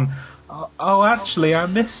move on." Oh, actually, I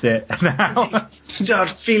miss it now. Start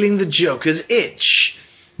feeling the Joker's itch.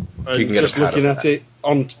 Just looking at it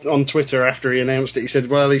on Twitter after he announced it, he said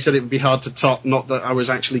it would be hard to top, not that I was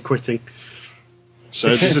actually quitting. So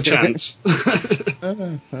there's a chance.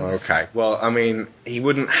 Okay. Well, I mean, he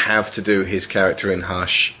wouldn't have to do his character in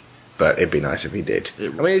Hush, but it'd be nice if he did. I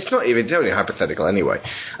mean, it's only hypothetical anyway.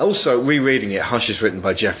 Also, rereading it, Hush is written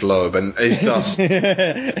by Jeff Loeb and is thus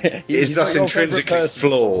intrinsically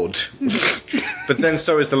flawed. But then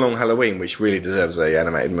so is The Long Halloween, which really deserves an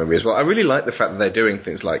animated movie as well. I really like the fact that they're doing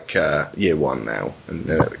things like Year One now and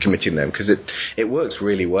committing them, because it works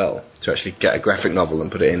really well to actually get a graphic novel and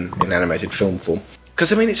put it in animated film form.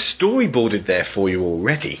 Because, I mean, it's storyboarded there for you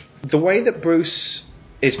already. The way that Bruce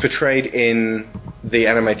is portrayed in the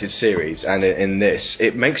animated series and in this,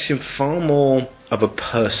 it makes him far more of a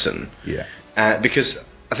person. Yeah. Because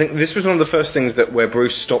I think this was one of the first things where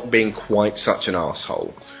Bruce stopped being quite such an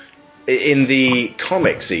arsehole. In the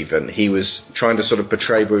comics, even, he was trying to sort of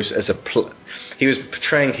portray Bruce as he was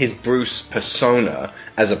portraying his Bruce persona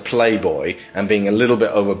as a playboy and being a little bit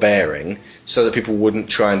overbearing, so that people wouldn't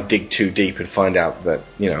try and dig too deep and find out that,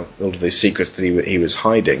 all of these secrets that he was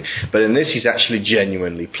hiding. But in this, he's actually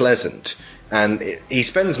genuinely pleasant, and he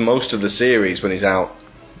spends most of the series when he's out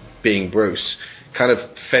being Bruce, kind of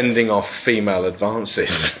fending off female advances.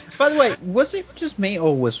 By the way, was it just me,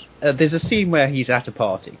 or was there's a scene where he's at a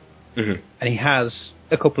party? Mm-hmm. And he has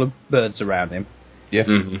a couple of birds around him. Yeah.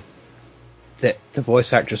 Mm-hmm. The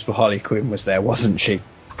voice actress for Harley Quinn was there, wasn't she?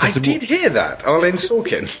 I did hear that. Arlene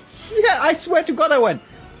Sorkin. Yeah, I swear to God, I went,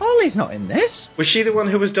 Harley's not in this. Was she the one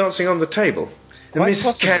who was dancing on the table? Miss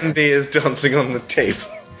Candy is dancing on the table.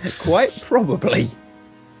 Quite probably.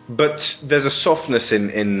 But there's a softness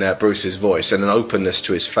in Bruce's voice and an openness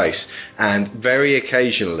to his face, and very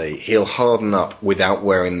occasionally he'll harden up without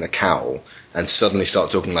wearing the cowl and suddenly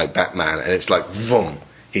start talking like Batman, and it's like, vroom,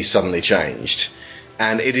 he's suddenly changed.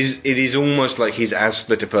 And it is almost like he's as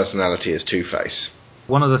split a personality as Two-Face.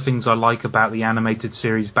 One of the things I like about the animated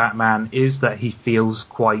series Batman is that he feels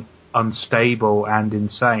quite unstable and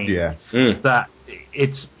insane. Yeah. That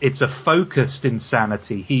it's a focused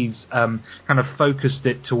insanity. He's kind of focused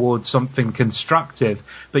it towards something constructive,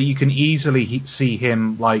 but you can easily see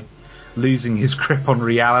him like losing his grip on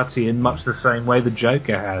reality in much the same way the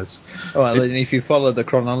Joker has. Well, and if you follow the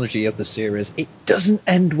chronology of the series, it doesn't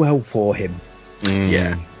end well for him.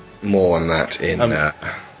 Yeah, more on that in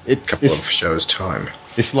a couple of shows' time.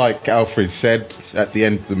 It's like Alfred said at the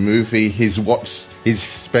end of the movie, he's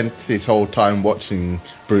spent his whole time watching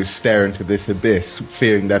Bruce stare into this abyss,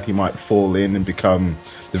 fearing that he might fall in and become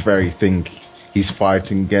the very thing he's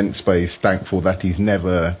fighting against, but he's thankful that he's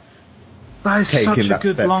never That is taken such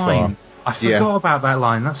a good line. Far. I forgot about that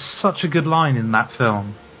line. That's such a good line in that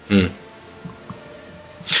film.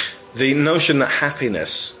 The notion that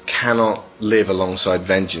happiness cannot live alongside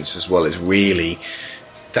vengeance as well is really...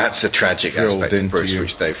 That's a tragic aspect of Bruce,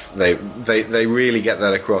 which they really get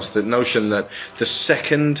that across. The notion that the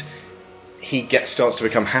second he starts to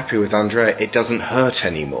become happy with Andrea, it doesn't hurt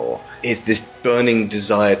anymore. This burning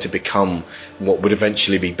desire to become what would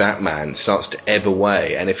eventually be Batman starts to ebb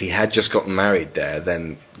away, and if he had just gotten married there,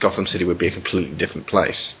 then Gotham City would be a completely different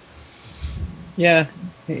place. Yeah,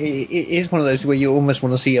 it is one of those where you almost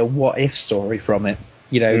want to see a what-if story from it.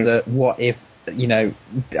 You know, the what if, you know,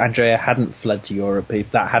 Andrea hadn't fled to Europe,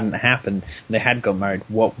 if that hadn't happened, and they had got married,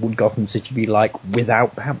 what would Gotham City be like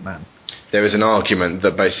without Batman? There is an argument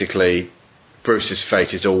that basically Bruce's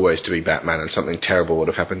fate is always to be Batman, and something terrible would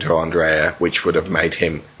have happened to Andrea, which would have made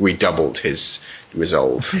him redoubled his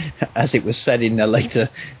resolve. As it was said in a later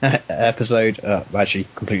episode, actually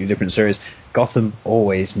completely different series, Gotham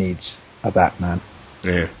always needs a Batman.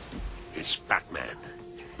 Yeah. It's Batman.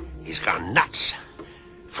 He's gone nuts.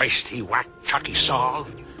 First he whacked Chucky Saul,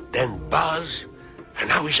 then Buzz, and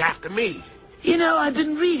now he's after me. You know, I've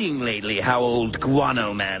been reading lately how old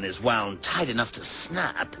Guano Man is wound tight enough to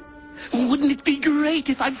snap. Wouldn't it be great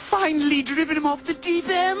if I'd finally driven him off the deep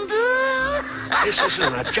end? This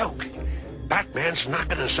isn't a joke. Batman's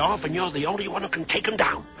knocking us off, and you're the only one who can take him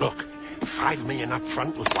down. Look, $5 million up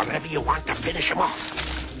front with whatever you want to finish him off.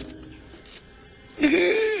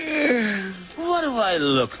 What do I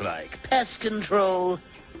look like? Pest control?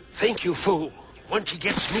 Think, you fool. Once he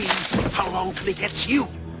gets me, how long till he gets you?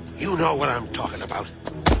 You know what I'm talking about.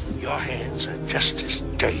 Your hands are just as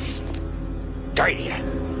dirty. Dirtier.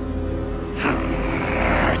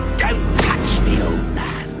 Don't touch me, old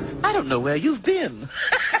man. I don't know where you've been.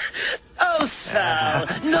 Oh, Sal,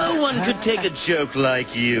 no one could take a joke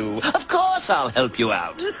like you. Of course I'll help you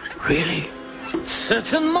out. Really?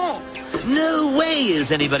 Certainement. No way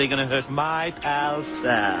is anybody going to hurt my pal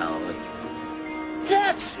Sal.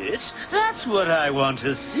 That's it. That's what I want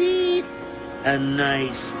to see. A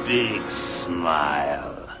nice big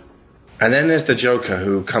smile. And then there's the Joker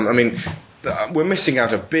who we're missing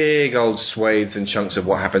out a big old swathes and chunks of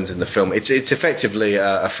what happens in the film. It's effectively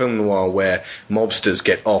a film noir where mobsters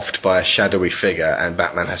get offed by a shadowy figure, and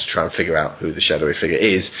Batman has to try and figure out who the shadowy figure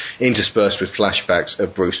is, interspersed with flashbacks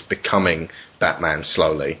of Bruce becoming Batman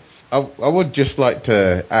slowly. I would just like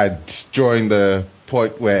to add, during the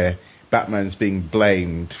point where Batman's being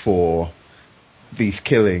blamed for these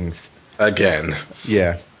killings. Again.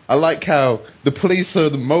 Yeah. I like how the police are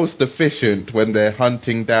the most efficient when they're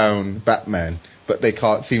hunting down Batman, but they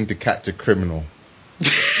can't seem to catch a criminal. He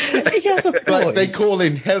has a point. Like, they call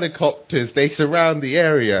in helicopters, they surround the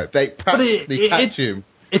area, they practically catch him.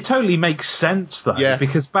 It totally makes sense, though,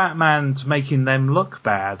 because Batman's making them look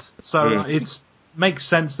bad. So it makes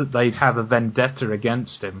sense that they'd have a vendetta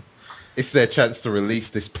against him. It's their chance to release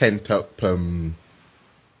this pent-up...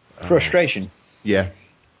 frustration. Yeah.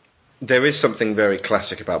 There is something very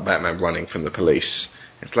classic about Batman running from the police.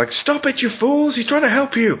 It's like, stop it, you fools! He's trying to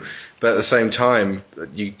help you! But at the same time,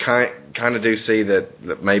 you kind of do see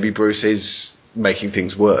that maybe Bruce is making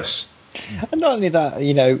things worse. And not only that,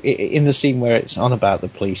 you know, in the scene where it's on about the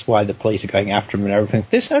police, why the police are going after him and everything,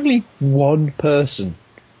 there's only one person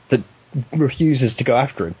that refuses to go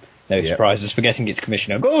after him. No surprises for getting its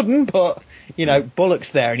Commissioner Gordon, but, you know, Bullock's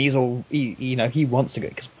there and he wants to go,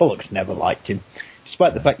 because Bullock's never liked him.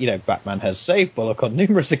 Despite the fact, you know, Batman has saved Bullock on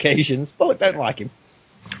numerous occasions, Bullock don't like him.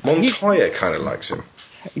 Montoya kind of likes him.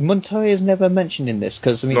 Montoya's never mentioned in this,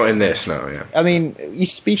 because, I mean... Not in this, no, yeah. I mean,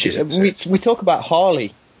 we talk about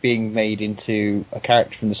Harley being made into a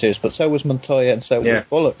character from the series, but so was Montoya and so was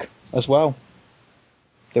Bullock as well.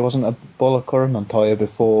 There wasn't a Bullock or a Montoya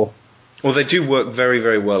before. Well, they do work very,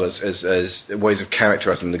 very well as ways of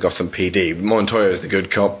characterising the Gotham PD. Montoya is the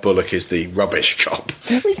good cop, Bullock is the rubbish cop.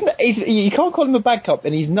 You can't call him a bad cop,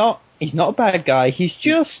 and he's not He's not a bad guy. He's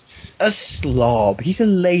just a slob. He's a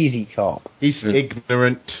lazy cop. He's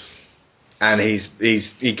ignorant. And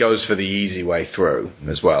he goes for the easy way through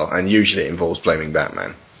as well, and usually it involves blaming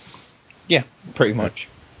Batman. Yeah, pretty much.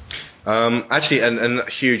 Actually, and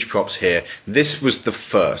huge props here. This was the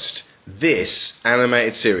first. This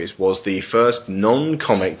animated series was the first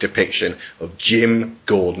non-comic depiction of Jim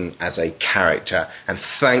Gordon as a character, and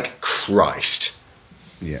thank Christ.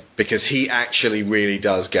 Yeah. Because he actually really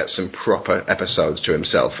does get some proper episodes to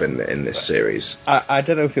himself in this series. I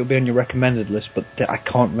don't know if it'll be on your recommended list, but I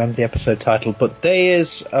can't remember the episode title. But there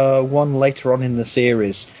is one later on in the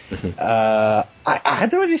series. How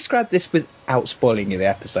do I describe this without spoiling you the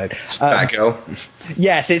episode? Batgirl.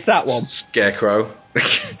 Yes, it's that one. Scarecrow.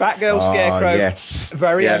 Batgirl, Scarecrow. Yes.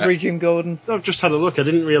 Very angry Jim Gordon. I've just had a look. I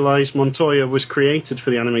didn't realise Montoya was created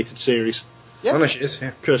for the animated series. Yeah. Oh, no, she is,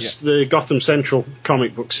 yeah. Because the Gotham Central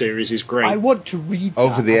comic book series is great. I want to read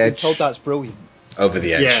Over the Edge. I've been told that's brilliant. Over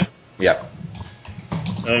the Edge. Yeah.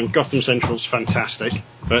 Gotham Central's fantastic,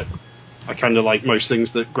 but I kind of like most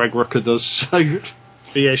things that Greg Rucka does. So,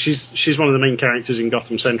 but yeah, she's one of the main characters in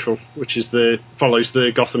Gotham Central, which is follows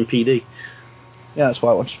the Gotham PD. Yeah, that's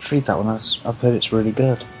why I wanted to read that one. I've heard it's really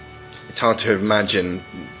good. It's hard to imagine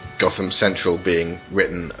Gotham Central being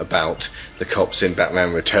written about the cops in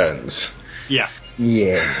Batman Returns. Yeah.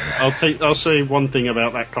 Yeah. I'll say one thing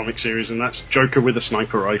about that comic series, and that's Joker with a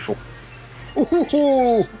sniper rifle.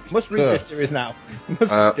 Ooh, must read this series now.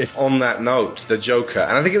 On that note, the Joker,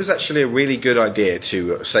 and I think it was actually a really good idea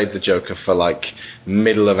to save the Joker for like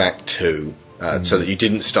middle of Act 2. So that you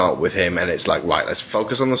didn't start with him, and it's like, right, let's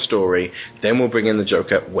focus on the story, then we'll bring in the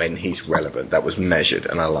Joker when he's relevant. That was measured,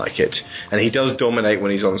 and I like it. And he does dominate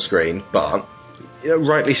when he's on screen, but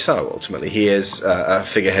rightly so, ultimately. He is a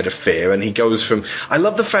figurehead of fear, and he goes from... I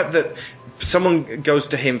love the fact that someone goes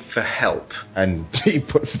to him for help. And he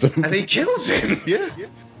puts them... And he kills him! Yeah.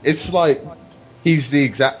 It's like, he's the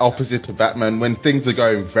exact opposite of Batman. When things are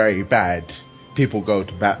going very bad, people go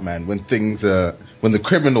to Batman. When the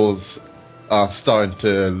criminals are starting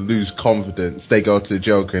to lose confidence, they go to the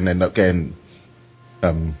Joker and end up getting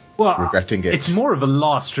regretting it. It's more of a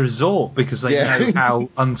last resort because they know how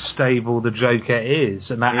unstable the Joker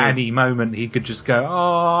is, and at any moment he could just go, "Oh,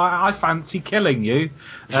 I fancy killing you."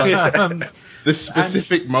 The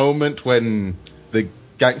specific moment when the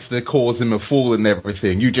gangster calls him a fool and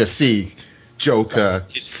everything, you just see Joker,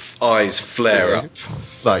 his eyes flare up,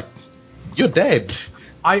 like, "You're dead."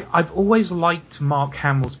 I've always liked Mark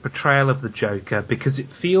Hamill's portrayal of the Joker because it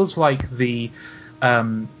feels like the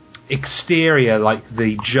exterior, like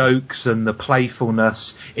the jokes and the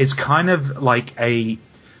playfulness, is kind of like a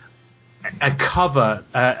cover,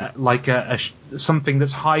 like something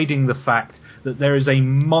that's hiding the fact that there is a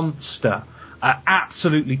monster, an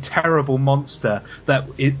absolutely terrible monster that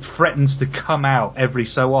it threatens to come out every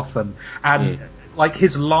so often. And like,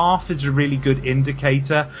 his laugh is a really good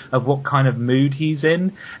indicator of what kind of mood he's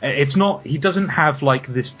in. It's not, he doesn't have like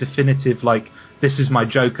this definitive, like, this is my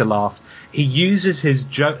Joker laugh. He uses his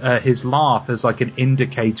laugh as like an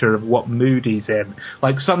indicator of what mood he's in.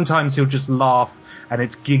 Like, sometimes he'll just laugh and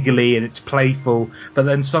it's giggly and it's playful, but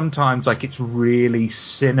then sometimes like it's really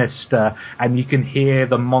sinister and you can hear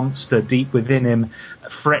the monster deep within him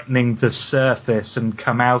threatening to surface and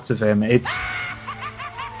come out of him. It's...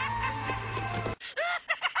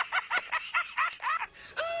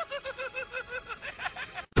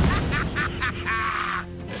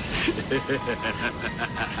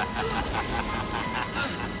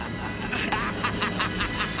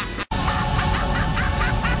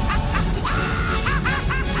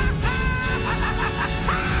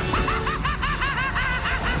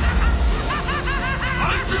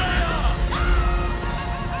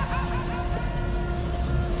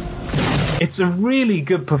 It's a really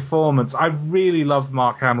good performance. I really love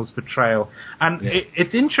Mark Hamill's portrayal. And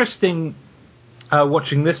it's interesting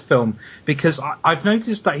watching this film because I've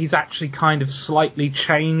noticed that he's actually kind of slightly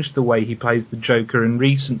changed the way he plays the Joker in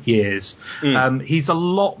recent years. He's a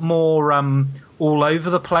lot more all over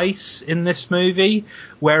the place in this movie,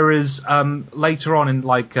 whereas later on in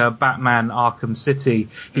like Batman Arkham City,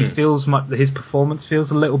 he feels his performance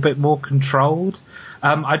feels a little bit more controlled.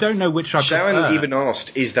 I don't know which I Sharon prefer. even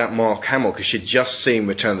asked, is that Mark Hamill? Because she'd just seen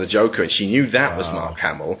Return of the Joker and she knew that was Mark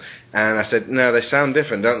Hamill. And I said, no, they sound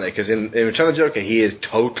different, don't they? Because in Return of the Joker, he is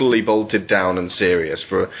totally bolted down and serious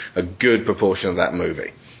for a good proportion of that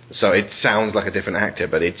movie. So it sounds like a different actor,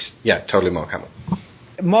 but it's, totally Mark Hamill.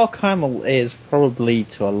 Mark Hamill is probably,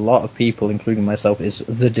 to a lot of people, including myself, is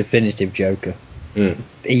the definitive Joker.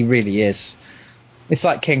 He really is. It's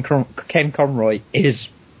like Ken Conroy is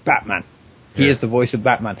Batman. He is the voice of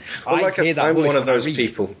Batman. Well, I'm one of those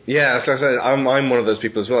people. Yeah, as I said, I'm one of those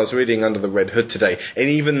people as well. I was reading Under the Red Hood today, and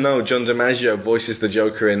even though John DiMaggio voices the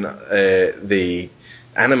Joker in the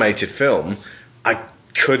animated film, I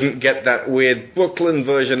couldn't get that weird Brooklyn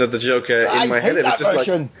version of the Joker in my head. It was just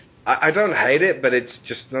version. I don't hate it, but it's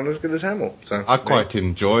just not as good as Hamill. So I quite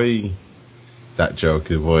enjoy that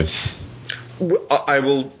Joker voice. I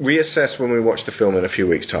will reassess when we watch the film in a few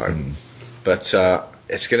weeks' time, but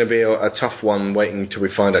it's going to be a tough one waiting till we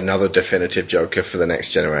find another definitive Joker for the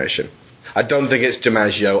next generation. I don't think it's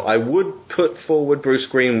DiMaggio. I would put forward Bruce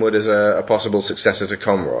Greenwood as a possible successor to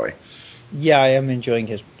Conroy. Yeah, I am enjoying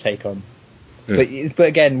his take on. But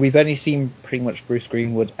again, we've only seen pretty much Bruce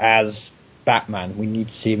Greenwood as Batman. We need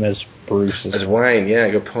to see him as Bruce. As Wayne, yeah,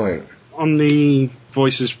 good point. On the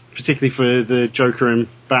voices, particularly for the Joker and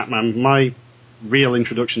Batman, my real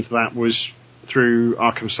introduction to that was through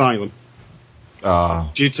Arkham Asylum.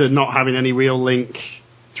 Due to not having any real link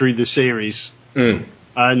through the series.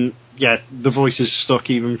 And yeah, the voices stuck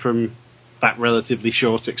even from that relatively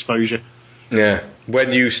short exposure. Yeah.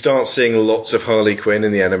 When you start seeing lots of Harley Quinn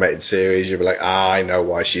in the animated series, you'll be like, I know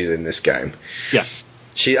why she's in this game. Yeah.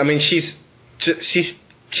 She's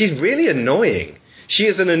really annoying. She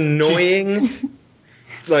is an annoying,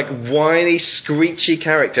 like, whiny, screechy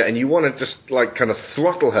character, and you want to just, like, kind of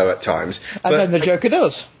throttle her at times. And then the Joker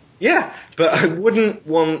does. Yeah, but I wouldn't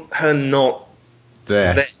want her not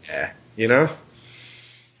there, you know?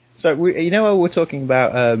 So, while we're talking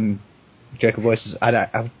about Joker voices,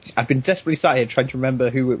 I've been desperately sat here trying to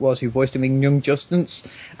remember who it was who voiced him in Young Justice,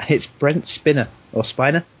 and it's Brent Spiner, or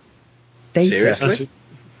Spiner. Data. Seriously?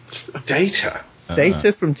 Data?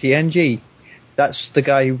 Data from TNG. That's the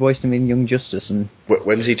guy who voiced him in Young Justice. And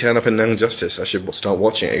when does he turn up in Young Justice? I should start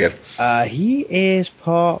watching it again. He is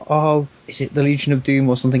part of, is it the Legion of Doom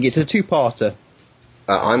or something? It's a two-parter.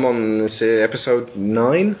 I'm on episode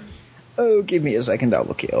 9. Oh, give me a second, I'll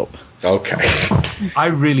look it up. Okay. I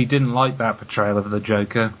really didn't like that portrayal of the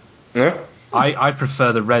Joker. Yeah? I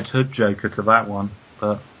prefer the Red Hood Joker to that one,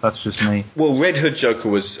 but that's just me. Well, Red Hood Joker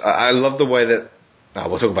was... I love the way that...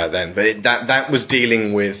 we'll talk about it then, but that was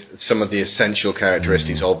dealing with some of the essential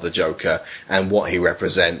characteristics of the Joker and what he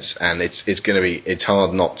represents, and it's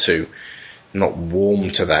hard not warm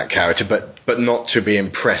to that character, but not to be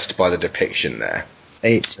impressed by the depiction there.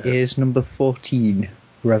 It is number 14,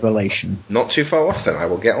 Revelation. Not too far off then, I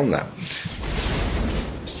will get on that.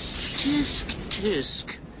 Tisk,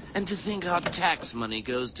 tisk. And to think our tax money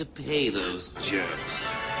goes to pay those jerks.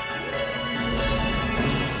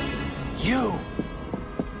 You!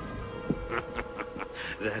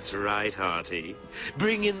 That's right, Harty.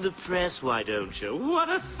 Bring in the press, why don't you? What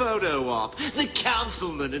a photo op! The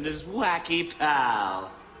councilman and his wacky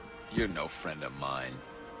pal. You're no friend of mine.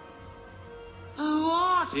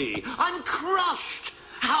 Oh, Artie, I'm crushed.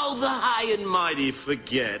 How the high and mighty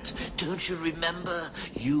forget. Don't you remember?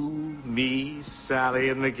 You, me, Sally,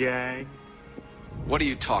 and the gang? What are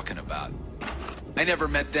you talking about? I never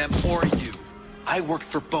met them or you. I worked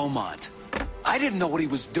for Beaumont. I didn't know what he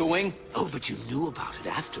was doing. Oh, but you knew about it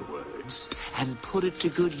afterwards and put it to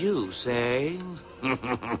good use, eh?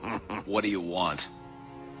 What do you want?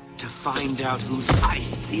 To find out who's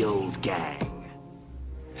iced the old gang.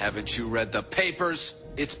 Haven't you read the papers?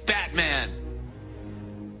 It's Batman.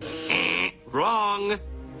 Wrong.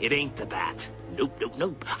 It ain't the Bat.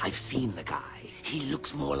 Nope. I've seen the guy. He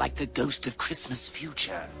looks more like the ghost of Christmas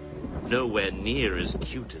future. Nowhere near as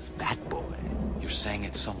cute as Batboy. You're saying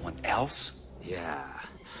it's someone else? Yeah.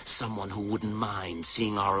 Someone who wouldn't mind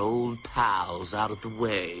seeing our old pals out of the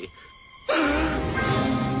way.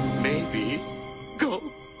 Maybe go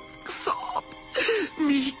sob.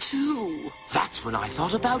 Me too. That's when I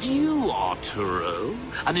thought about you, Arturo.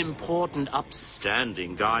 An important,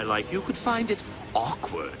 upstanding guy like you could find it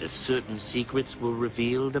awkward if certain secrets were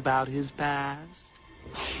revealed about his past.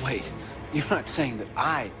 Wait, you're not saying that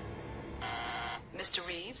I... Mr.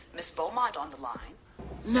 Reeves, Miss Beaumont on the line.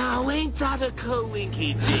 Now, ain't that a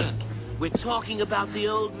co-inky-dink? We're talking about the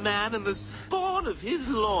old man and the spawn of his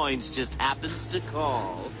loins just happens to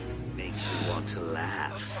call. Makes you want to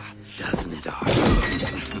laugh, doesn't it, Art?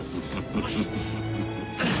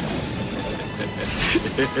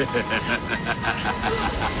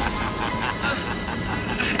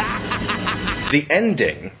 The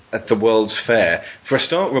ending at the World's Fair, for a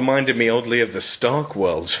start, reminded me oddly of the Stark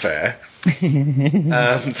World's Fair,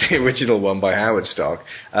 the original one by Howard Stark.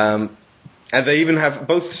 And they even have,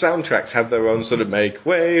 both soundtracks have their own sort of make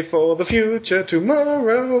way for the future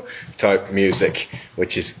tomorrow type music,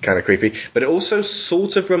 which is kind of creepy. But it also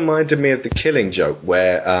sort of reminded me of The Killing Joke,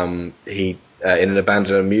 where he in an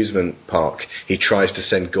abandoned amusement park, he tries to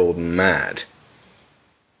send Gordon mad.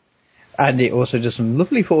 And it also does some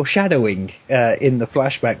lovely foreshadowing in the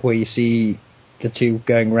flashback where you see the two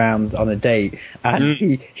going round on a date, and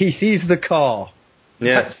he sees the car.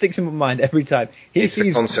 Yeah. That sticks in my mind every time. It's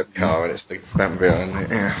the concept car, and it's the Batmobile, isn't it?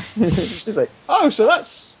 Yeah. It's like, oh, so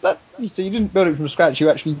so you didn't build it from scratch. You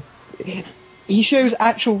actually... He shows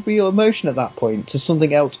actual real emotion at that point to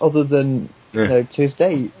something else other than to his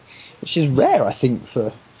date, which is rare, I think,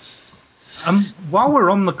 for... While we're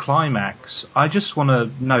on the climax, I just want to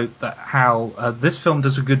note that how this film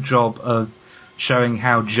does a good job of showing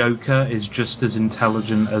how Joker is just as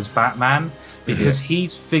intelligent as Batman, because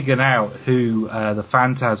he's figured out who the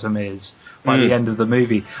Phantasm is by the end of the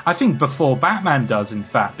movie. I think before Batman does, in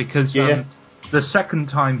fact, because the second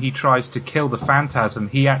time he tries to kill the Phantasm,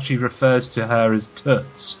 he actually refers to her as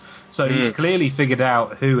Toots. So he's clearly figured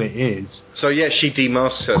out who it is. So yeah, she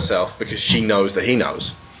demasks herself because she knows that he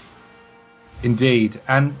knows. Indeed.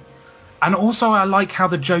 And also I like how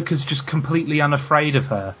the Joker's just completely unafraid of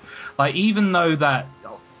her. Like, even though that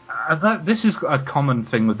this is a common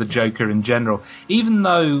thing with the Joker in general, even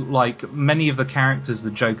though, like, many of the characters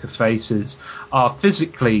the Joker faces are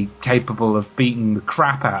physically capable of beating the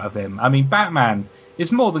crap out of him. I mean, Batman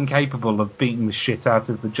is more than capable of beating the shit out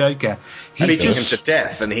of the Joker. He beats him to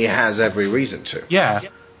death, and he has every reason to. Yeah,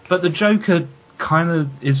 but the Joker kind of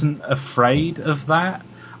isn't afraid of that.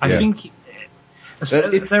 I think...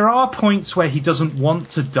 there are points where he doesn't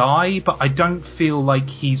want to die, but I don't feel like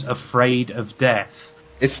he's afraid of death.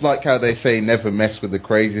 It's like how they say never mess with a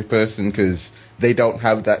crazy person, because they don't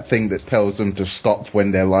have that thing that tells them to stop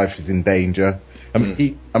when their life is in danger. I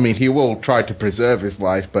mean, he will try to preserve his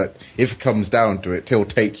life, but if it comes down to it, he'll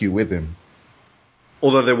take you with him.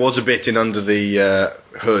 Although there was a bit in Under the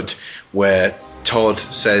Hood where Todd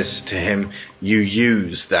says to him, you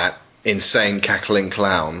use that insane cackling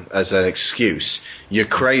clown as an excuse. You're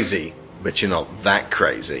crazy, but you're not that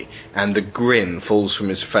crazy. And the grin falls from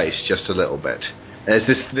his face just a little bit. There's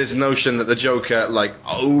this notion that the Joker, like,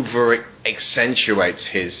 over-accentuates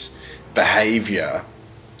his behaviour.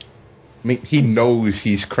 I mean, he knows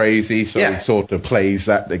he's crazy, so he sort of plays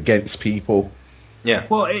that against people. Yeah.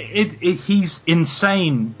 Well, he's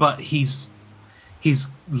insane, but he's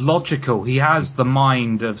logical. He has the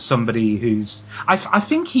mind of somebody who's... I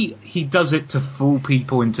think he does it to fool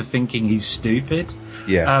people into thinking he's stupid.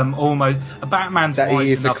 Yeah. Almost. Batman's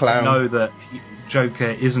wise enough to know that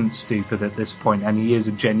Joker isn't stupid at this point, and he is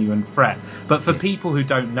a genuine threat. But for people who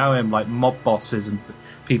don't know him, like mob bosses and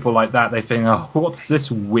people like that, they think, oh, what's this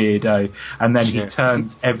weirdo? And then he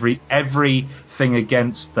turns everything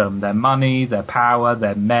against them. Their money, their power,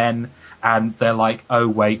 their men... And they're like, oh,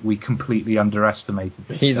 wait, we completely underestimated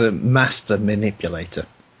this. He's a master manipulator.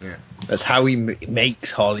 Yeah. That's how he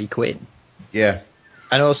makes Harley Quinn. Yeah.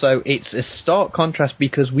 And also, it's a stark contrast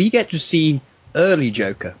because we get to see early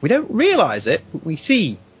Joker. We don't realise it, but we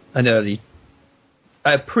see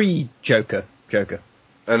a pre-Joker Joker.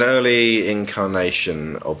 An early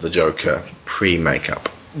incarnation of the Joker, pre-makeup.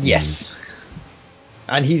 Yes.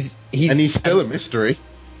 And he's still a mystery.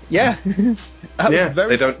 Yeah. That was very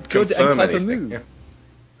they don't good and clever anything. move.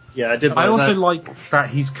 Yeah, I did. I also like that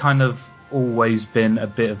he's kind of always been a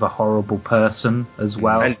bit of a horrible person as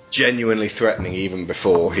well. And genuinely threatening even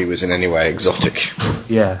before he was in any way exotic.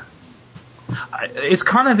 Yeah. It's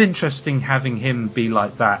kind of interesting having him be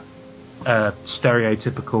like that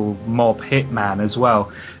stereotypical mob hitman as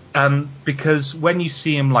well. Because when you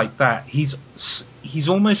see him like that, he's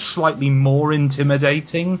almost slightly more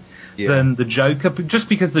intimidating than the Joker, just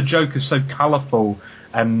because the Joker's so colourful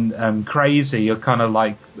and crazy. You're kind of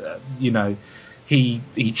like,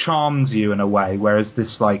 he charms you in a way, whereas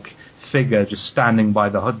this like figure just standing by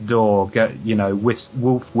the door,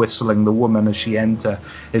 wolf whistling the woman as she enter,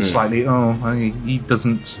 is slightly, he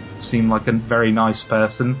doesn't seem like a very nice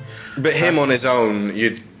person. But him on his own,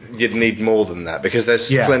 you'd need more than that, because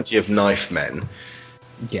there's plenty of knife men.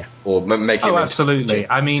 Yeah. Or make him absolutely.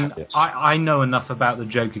 I mean, I know enough about the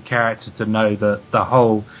Joker character to know that the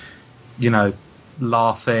whole,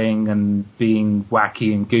 laughing and being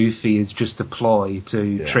wacky and goofy is just a ploy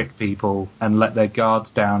to trick people and let their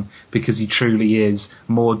guards down, because he truly is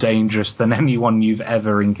more dangerous than anyone you've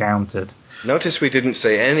ever encountered. Notice we didn't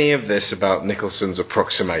say any of this about Nicholson's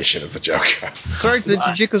approximation of the Joker. Sorry,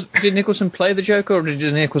 did Nicholson play the Joker, or did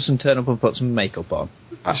Nicholson turn up and put some makeup on?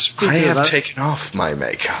 I have taken off my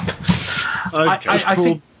makeup. I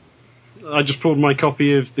just pulled my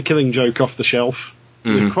copy of The Killing Joke off the shelf.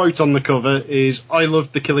 The quote on the cover is, "I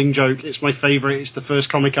loved The Killing Joke. It's my favourite. It's the first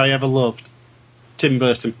comic I ever loved." Tim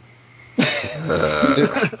Burton. You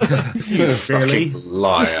fucking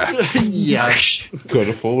liar. Yes. Could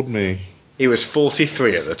afford me. He was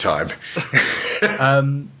 43 at the time.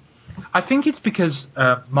 I think it's because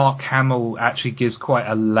Mark Hamill actually gives quite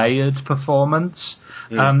a layered performance.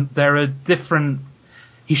 There are different...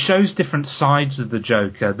 He shows different sides of the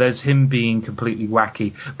Joker. There's him being completely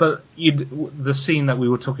wacky. But the scene that we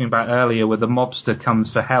were talking about earlier where the mobster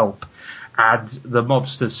comes for help, and the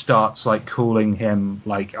mobster starts like calling him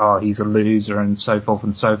like, oh, he's a loser and so forth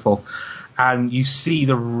and so forth. And you see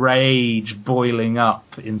the rage boiling up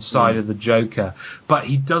inside of the Joker, but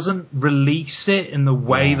he doesn't release it in the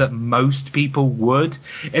way that most people would.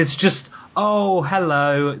 It's just, oh,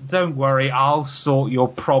 hello, don't worry, I'll sort your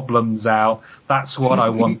problems out. That's what I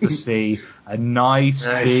want to see. A nice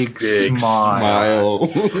big smile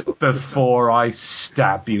before I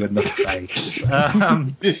stab you in the face.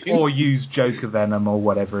 Or use Joker Venom or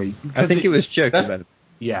whatever. I think it was Joker Venom.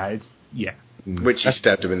 Yeah, which he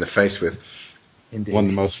stabbed him in the face with. Indeed. One of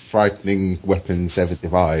the most frightening weapons ever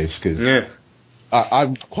devised. Cause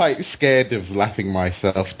I'm quite scared of laughing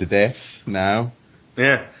myself to death now.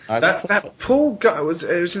 Yeah. That poor guy, was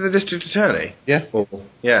it the district attorney? Yeah.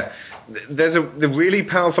 Yeah. There's the really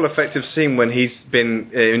powerful, effective scene when he's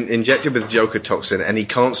been injected with Joker toxin and he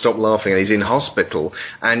can't stop laughing and he's in hospital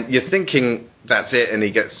and you're thinking that's it and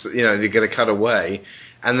he gets, you're going to cut away.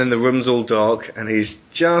 And then the room's all dark, and he's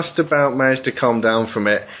just about managed to calm down from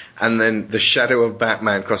it. And then the shadow of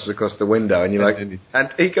Batman crosses across the window, and you're like, and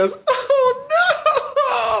he goes, "Oh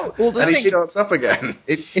no!" Well, and he starts up again.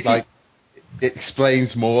 It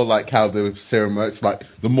explains more like how the serum works. Like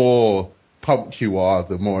the more pumped you are,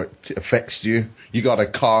 the more it affects you. You gotta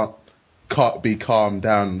can't be calmed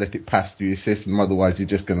down and let it pass through your system. Otherwise, you're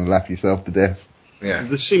just gonna laugh yourself to death. Yeah.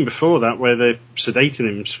 The scene before that, where they're sedating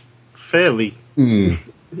him, is fairly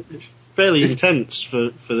intense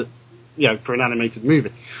for an animated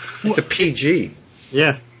movie. It's a PG.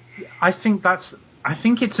 Yeah. I think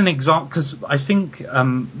it's an example, because I think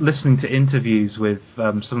listening to interviews with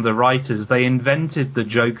some of the writers, they invented the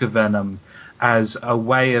Joker Venom as a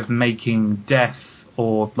way of making death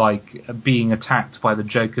or like being attacked by the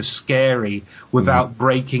Joker scary without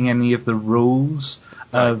breaking any of the rules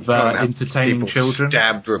of entertaining children.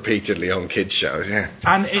 Stabbed repeatedly on kids shows, yeah.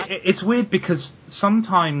 And it's weird because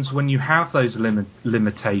sometimes when you have those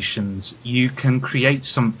limitations, you can create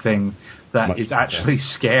something that is actually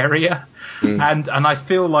scarier. And I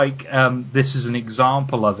feel like this is an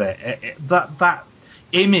example of it. That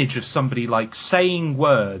image of somebody like saying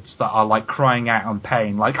words that are like crying out in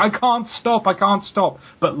pain, like I can't stop,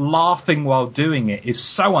 but laughing while doing it is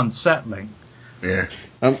so unsettling. Yeah.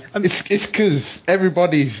 It's because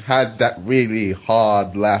everybody's had that really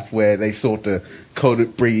hard laugh where they sort of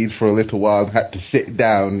couldn't breathe for a little while and had to sit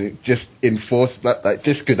down. It just enforced that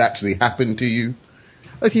this could actually happen to you.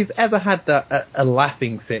 If you've ever had a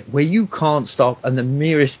laughing fit where you can't stop and the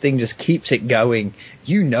merest thing just keeps it going,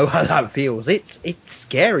 you know how that feels. It's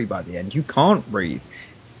scary by the end. You can't breathe.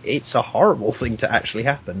 It's a horrible thing to actually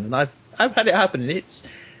happen, and I've had it happen. And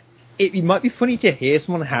it might be funny to hear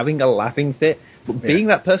someone having a laughing fit, but being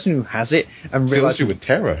that person who has it and realizing fills you with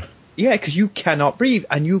terror. Yeah, because you cannot breathe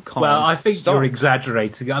and you can't. Well, I think stop. You're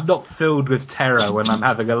exaggerating. I'm not filled with terror when I'm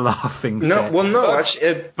having a laughing fit. No,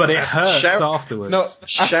 actually, but it hurts afterwards. No,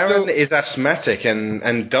 Sharon is asthmatic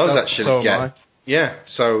and does actually get. Yeah,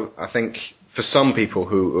 so I think for some people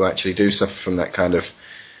who actually do suffer from that kind of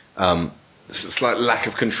slight lack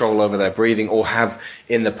of control over their breathing, or have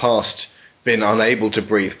in the past been unable to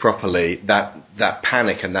breathe properly, that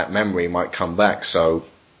panic and that memory might come back. So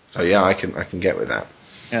yeah, I can get with that.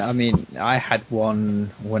 Yeah, I mean, I had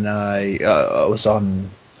one when I was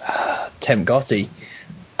on Temp Gotti,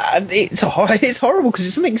 and it's horrible because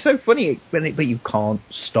it's something so funny, but you can't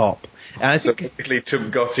stop. And I think basically,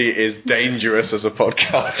 Tim Gotti is dangerous as a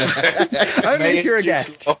podcast. Only if you're a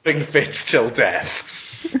guest. Stopping fits till death.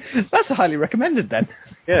 That's highly recommended then.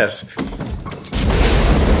 Yes.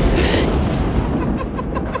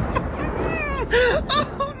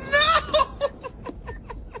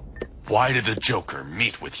 Why did the Joker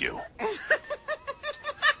meet with you?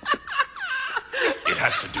 It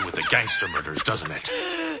has to do with the gangster murders, doesn't it?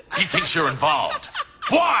 He thinks you're involved.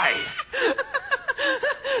 Why?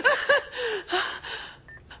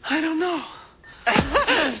 I don't know.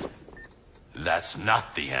 That's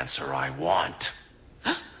not the answer I want.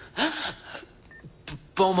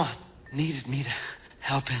 Beaumont needed me to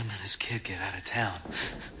help him and his kid get out of town.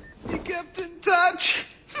 He kept in touch.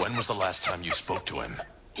 When was the last time you spoke to him?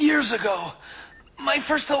 Years ago. My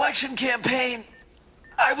first election campaign.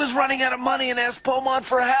 I was running out of money and asked Beaumont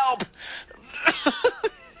for help.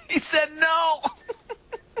 He said no.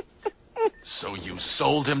 So you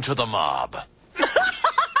sold him to the mob.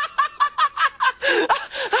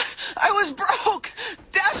 I was broke,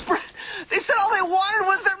 desperate. They said all they wanted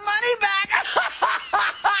was their money back.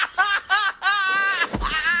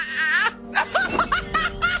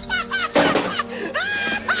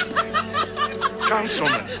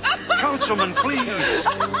 Councilman, please.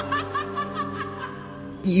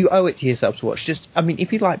 You owe it to yourself to watch.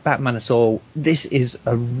 If you like Batman at all, this is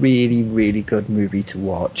a really, really good movie to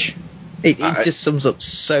watch. It just sums up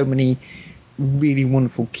so many really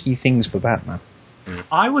wonderful key things for Batman.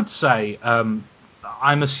 I would say, I'm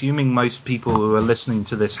assuming most people who are listening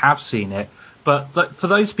to this have seen it, but for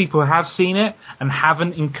those people who have seen it and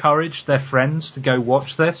haven't encouraged their friends to go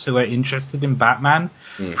watch this, who are interested in Batman,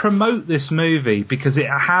 promote this movie, because it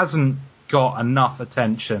hasn't got enough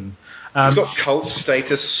attention. It's got cult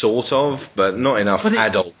status, sort of, but not enough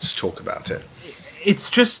adults talk about it. It's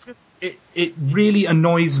just... It really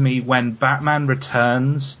annoys me when Batman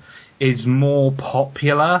Returns is more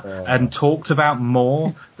popular and talked about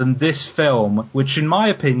more than this film, which in my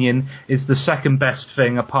opinion is the second best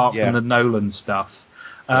thing apart from the Nolan stuff.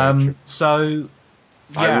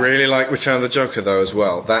 I really like Return of the Joker, though, as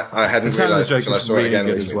well. That I hadn't realised until I saw it again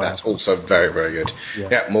recently. Well. That's also very, very good.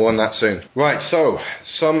 Yeah, more on that soon. Right, so,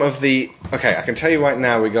 some of the... Okay, I can tell you right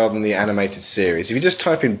now regarding the animated series. If you just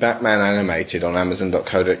type in Batman Animated on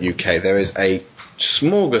Amazon.co.uk, there is a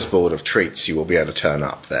smorgasbord of treats you will be able to turn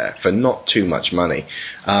up there for not too much money.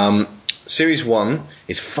 Series 1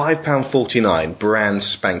 is £5.49, brand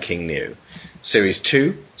spanking new. Series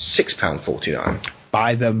 2, £6.49.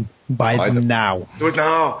 Buy them. Buy them now. Do it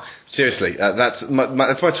now. Seriously, that's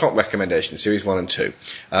my top recommendation, Series 1 and 2.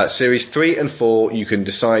 Series 3 and 4, you can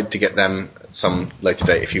decide to get them some later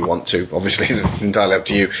date if you want to. Obviously, it's entirely up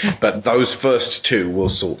to you. But those first two will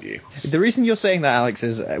sort you. The reason you're saying that, Alex,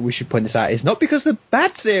 is we should point this out, is not because they're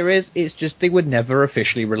bad series, it's just they were never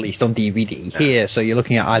officially released on DVD here. So you're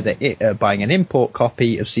looking at either buying an import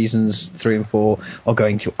copy of Seasons 3 and 4 or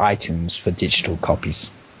going to iTunes for digital copies.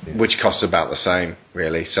 Which costs about the same,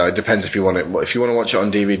 really. So it depends if you want to watch it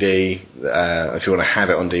on DVD, if you want to have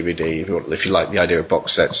it on DVD, if you like the idea of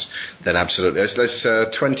box sets, then absolutely. It's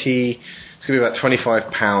going to be about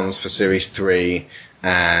 £25 for Series 3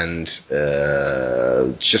 and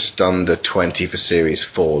just under 20 for Series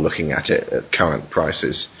 4, looking at it at current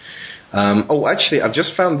prices. Actually, I've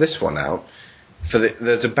just found this one out.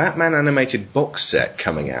 There's a Batman animated box set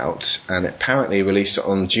coming out, and apparently released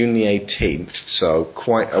on June the 18th, so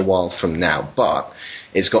quite a while from now. But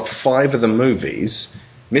it's got 5 of the movies: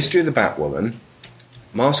 Mystery of the Batwoman,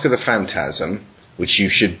 Mask of the Phantasm, which you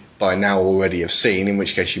should by now already have seen, in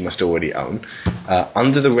which case you must already own,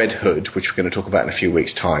 Under the Red Hood, which we're going to talk about in a few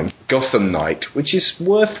weeks' time, Gotham Knight, which is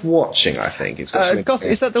worth watching, I think. It's got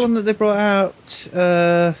is that the one that they brought out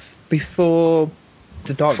before...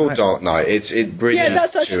 Dark Knight. It bridges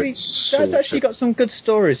that's actually got some good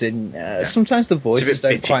stories in. Sometimes the voices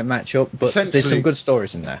don't quite match up, but there's some good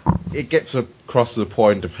stories in there. It gets across the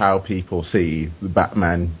point of how people see the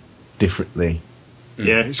Batman differently.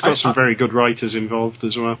 Yeah, it's got some very good writers involved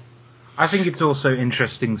as well. I think it's also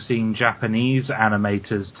interesting seeing Japanese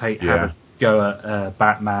animators have a go at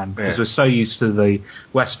Batman, because we're so used to the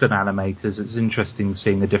Western animators. It's interesting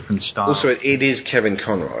seeing a different style. Also, it is Kevin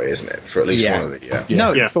Conroy, isn't it? For at least one of the...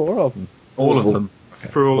 No, for all of them. All of them.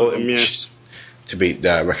 Okay. For all of them, yes. To be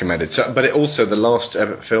recommended. So, but also the last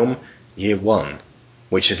ever film, Year One,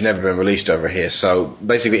 which has never been released over here. So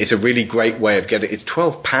basically, it's a really great way of getting... It's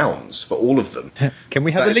 £12 for all of them. Can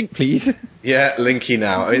we have a link, please? Yeah, linky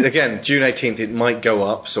now. I mean, again, June 18th, it might go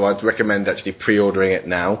up, so I'd recommend actually pre-ordering it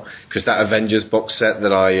now, because that Avengers box set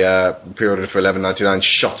that I pre-ordered for $11.99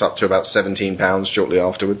 shot up to about £17 shortly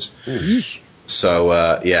afterwards.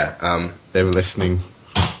 So, they were listening.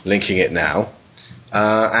 Linking it now.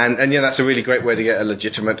 And that's a really great way to get a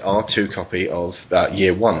legitimate R2 copy of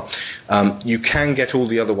Year One. You can get all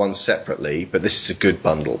the other ones separately, but this is a good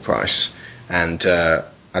bundle price. And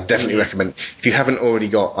I definitely recommend, if you haven't already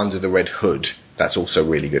got Under the Red Hood, that's also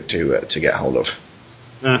really good to get hold of.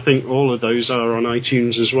 I think all of those are on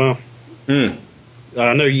iTunes as well.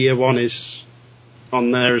 I know Year One is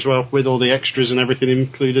on there as well, with all the extras and everything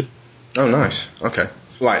included. Oh, nice. Okay.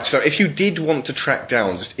 Right, so if you did want to track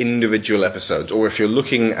down just individual episodes, or if you're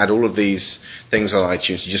looking at all of these things on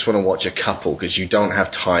iTunes, you just want to watch a couple because you don't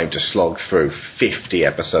have time to slog through 50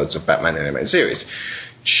 episodes of Batman animated series,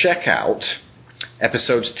 check out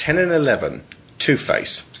episodes 10 and 11,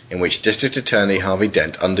 Two-Face, in which District Attorney Harvey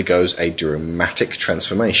Dent undergoes a dramatic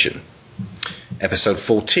transformation. Episode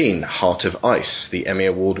 14, Heart of Ice, the Emmy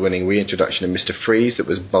Award-winning reintroduction of Mr. Freeze that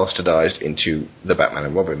was bastardized into the Batman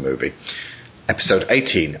and Robin movie. Episode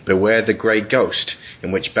 18, Beware the Grey Ghost,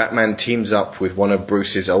 in which Batman teams up with one of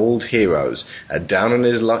Bruce's old heroes, a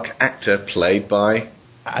down-on-his-luck actor played by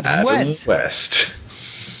Adam West.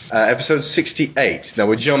 Episode 68. Now,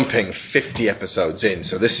 we're jumping 50 episodes in,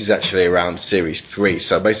 so this is actually around Series 3,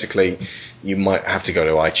 so basically you might have to go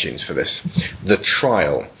to iTunes for this. The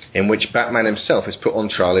Trial, in which Batman himself is put on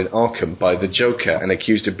trial in Arkham by the Joker and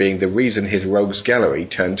accused of being the reason his rogues gallery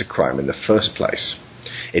turned to crime in the first place.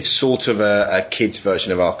 It's sort of a kid's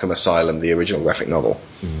version of Arkham Asylum, the original graphic novel,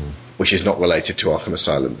 which is not related to Arkham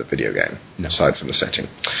Asylum, the video game, aside from the setting.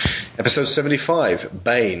 Episode 75,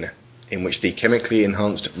 Bane, in which the chemically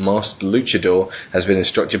enhanced masked luchador has been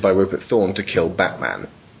instructed by Rupert Thorne to kill Batman.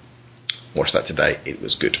 Watch that today, it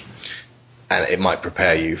was good. And it might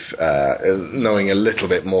prepare you knowing a little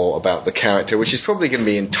bit more about the character, which is probably going to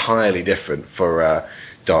be entirely different for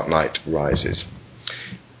Dark Knight Rises.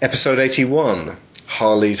 Episode 81,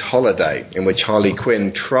 Harley's Holiday, in which Harley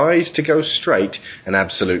Quinn tries to go straight and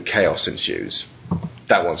absolute chaos ensues.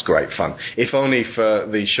 That one's great fun. If only for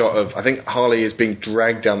the shot of, I think Harley is being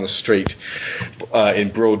dragged down the street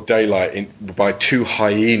in broad daylight by two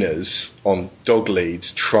hyenas on dog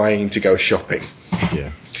leads trying to go shopping.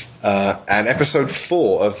 Yeah. And episode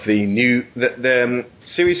 4 of the new...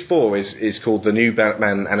 Series 4 is called The New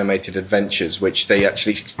Batman Animated Adventures, which they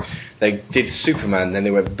did Superman, then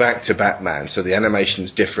they went back to Batman, so the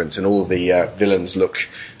animation's different, and all the villains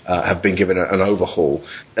have been given an overhaul.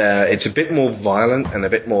 It's a bit more violent and a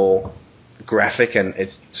bit more graphic, and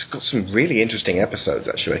it's got some really interesting episodes,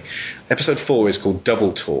 actually. Episode 4 is called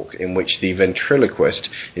Double Talk, in which the ventriloquist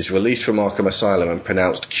is released from Arkham Asylum and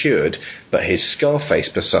pronounced cured, but his Scarface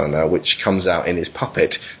persona, which comes out in his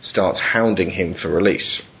puppet, starts hounding him for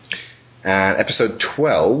release. And episode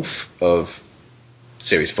 12 of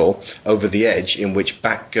Series 4, Over the Edge, in which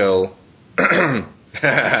Batgirl...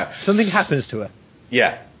 Something happens to her.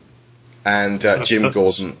 Yeah. And Jim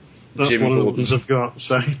Gordon... That's Jim one of the Gordon ones I've got,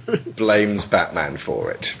 so... blames Batman for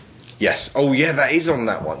it. Yes. Oh, yeah, that is on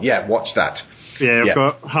that one. Yeah, watch that. Yeah, I've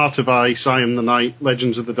got Heart of Ice, I Am the Night,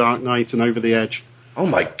 Legends of the Dark Knight, and Over the Edge. Oh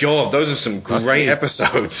my God, those are some great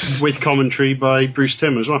episodes. With commentary by Bruce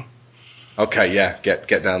Timm as well. Okay, yeah, get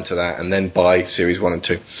down to that, and then buy Series 1 and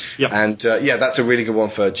 2. Yep. And, that's a really good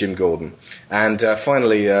one for Jim Gordon. And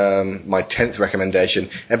finally, my 10th recommendation,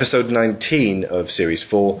 episode 19 of Series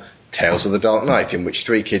 4, Tales of the Dark Knight, in which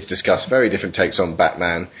three kids discuss very different takes on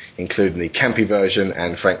Batman, including the campy version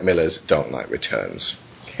and Frank Miller's Dark Knight Returns.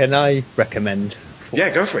 Can I recommend?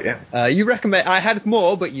 Yeah, go for it, yeah. You recommend... I had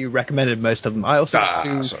more, but you recommended most of them. I also...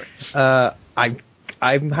 sorry.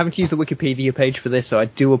 I'm having to use the Wikipedia page for this, so I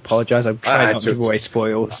do apologise. I'm trying not to give away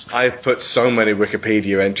spoils. I've put so many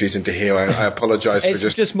Wikipedia entries into here. I apologise for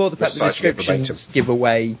just more the fact that the descriptions give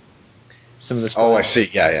away some of the spoils. Oh, I see.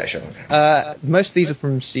 Yeah, sure. Most of these are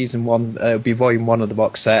from Season 1. It'll be Volume 1 of the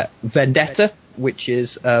box set. Vendetta, which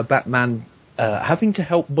is Batman having to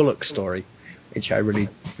help Bullock's story, which I really,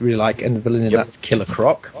 really like, and the villain in that's Killer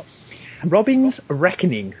Croc. Robin's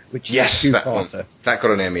Reckoning, which is that one. That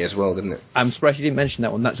got an Emmy as well, didn't it? I'm surprised you didn't mention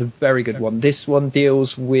that one. That's a very good one. This one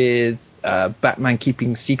deals with Batman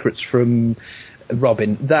keeping secrets from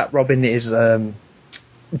Robin. That Robin is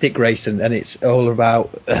Dick Grayson, and it's all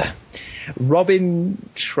about Robin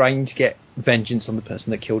trying to get vengeance on the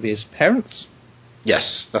person that killed his parents.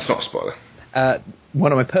 Yes, that's not a spoiler.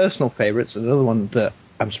 One of my personal favourites, another one that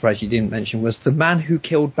I'm surprised you didn't mention, was The Man Who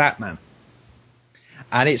Killed Batman.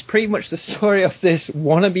 And it's pretty much the story of this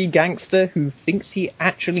wannabe gangster who thinks he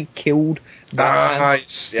actually killed Batman.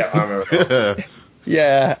 Yeah, I remember that.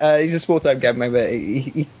 Yeah, he's a small-time gangman, but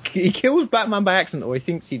he kills Batman by accident, or he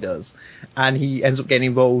thinks he does. And he ends up getting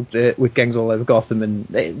involved with gangs all over Gotham, and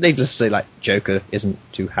they just say, like, Joker isn't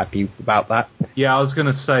too happy about that. Yeah, I was going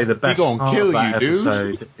to say the best part of that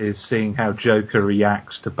episode is seeing how Joker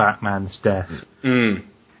reacts to Batman's death. Mm.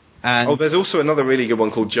 And there's also another really good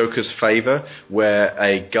one called Joker's Favour, where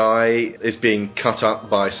a guy is being cut up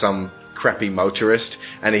by some crappy motorist,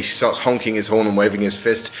 and he starts honking his horn and waving his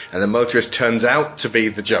fist, and the motorist turns out to be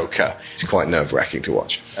the Joker. It's quite nerve-wracking to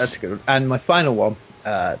watch. That's good. And my final one,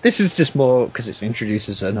 this is just more because it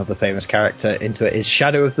introduces another famous character into it, is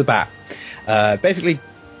Shadow of the Bat. Basically,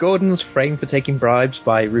 Gordon's framed for taking bribes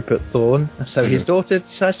by Rupert Thorne, so his daughter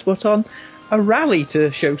decides to put on a rally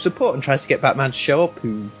to show support and tries to get Batman to show up,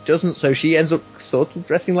 who doesn't, so she ends up sort of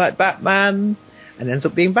dressing like Batman and ends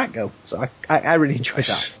up being Batgirl. So I really enjoy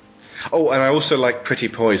that. Oh, and I also like Pretty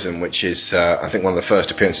Poison, which is, I think, one of the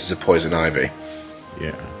first appearances of Poison Ivy.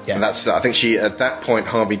 Yeah. And that's, I think she, at that point,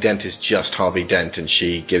 Harvey Dent is just Harvey Dent, and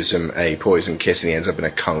she gives him a poison kiss and he ends up in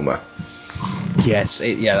a coma. Yes,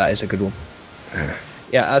 that is a good one.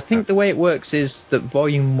 Yeah, I think the way it works is that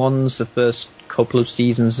Volume 1's the first couple of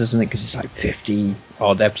seasons, isn't it? Because it's like 50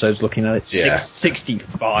 odd episodes looking at it.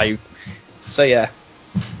 65. So yeah.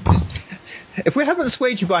 If we haven't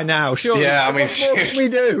swayed you by now, surely what more can we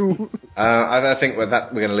do? I think with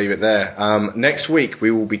that we're going to leave it there. Next week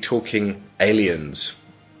we will be talking Aliens.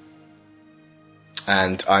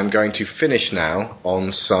 And I'm going to finish now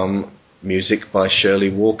on some music by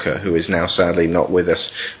Shirley Walker, who is now sadly not with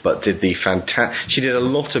us, but did the she did a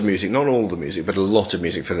lot of music, not all the music, but a lot of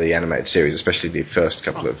music for the animated series, especially the first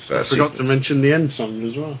couple of seasons. I forgot to mention the end song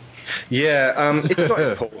as well. Yeah, it's not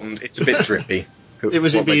important. It's a bit drippy.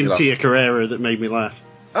 It being Tia Carrera that made me laugh.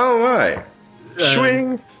 Oh, right.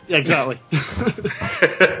 Swing! Yeah, exactly.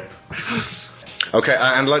 Okay,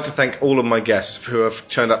 I'd like to thank all of my guests who have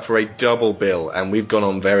turned up for a double bill, and we've gone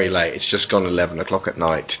on very late. It's just gone 11 o'clock at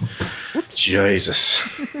night. Jesus.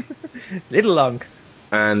 Little long.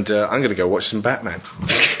 And I'm going to go watch some Batman.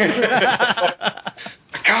 I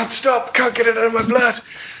can't stop. Can't get it out of my blood.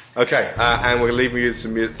 Okay, and we're going to leave you with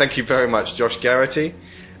some music. Thank you very much, Josh Garrity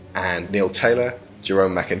and Neil Taylor,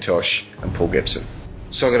 Jerome McIntosh, and Paul Gibson.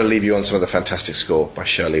 So I'm going to leave you on some of the fantastic score by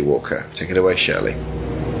Shirley Walker. Take it away, Shirley.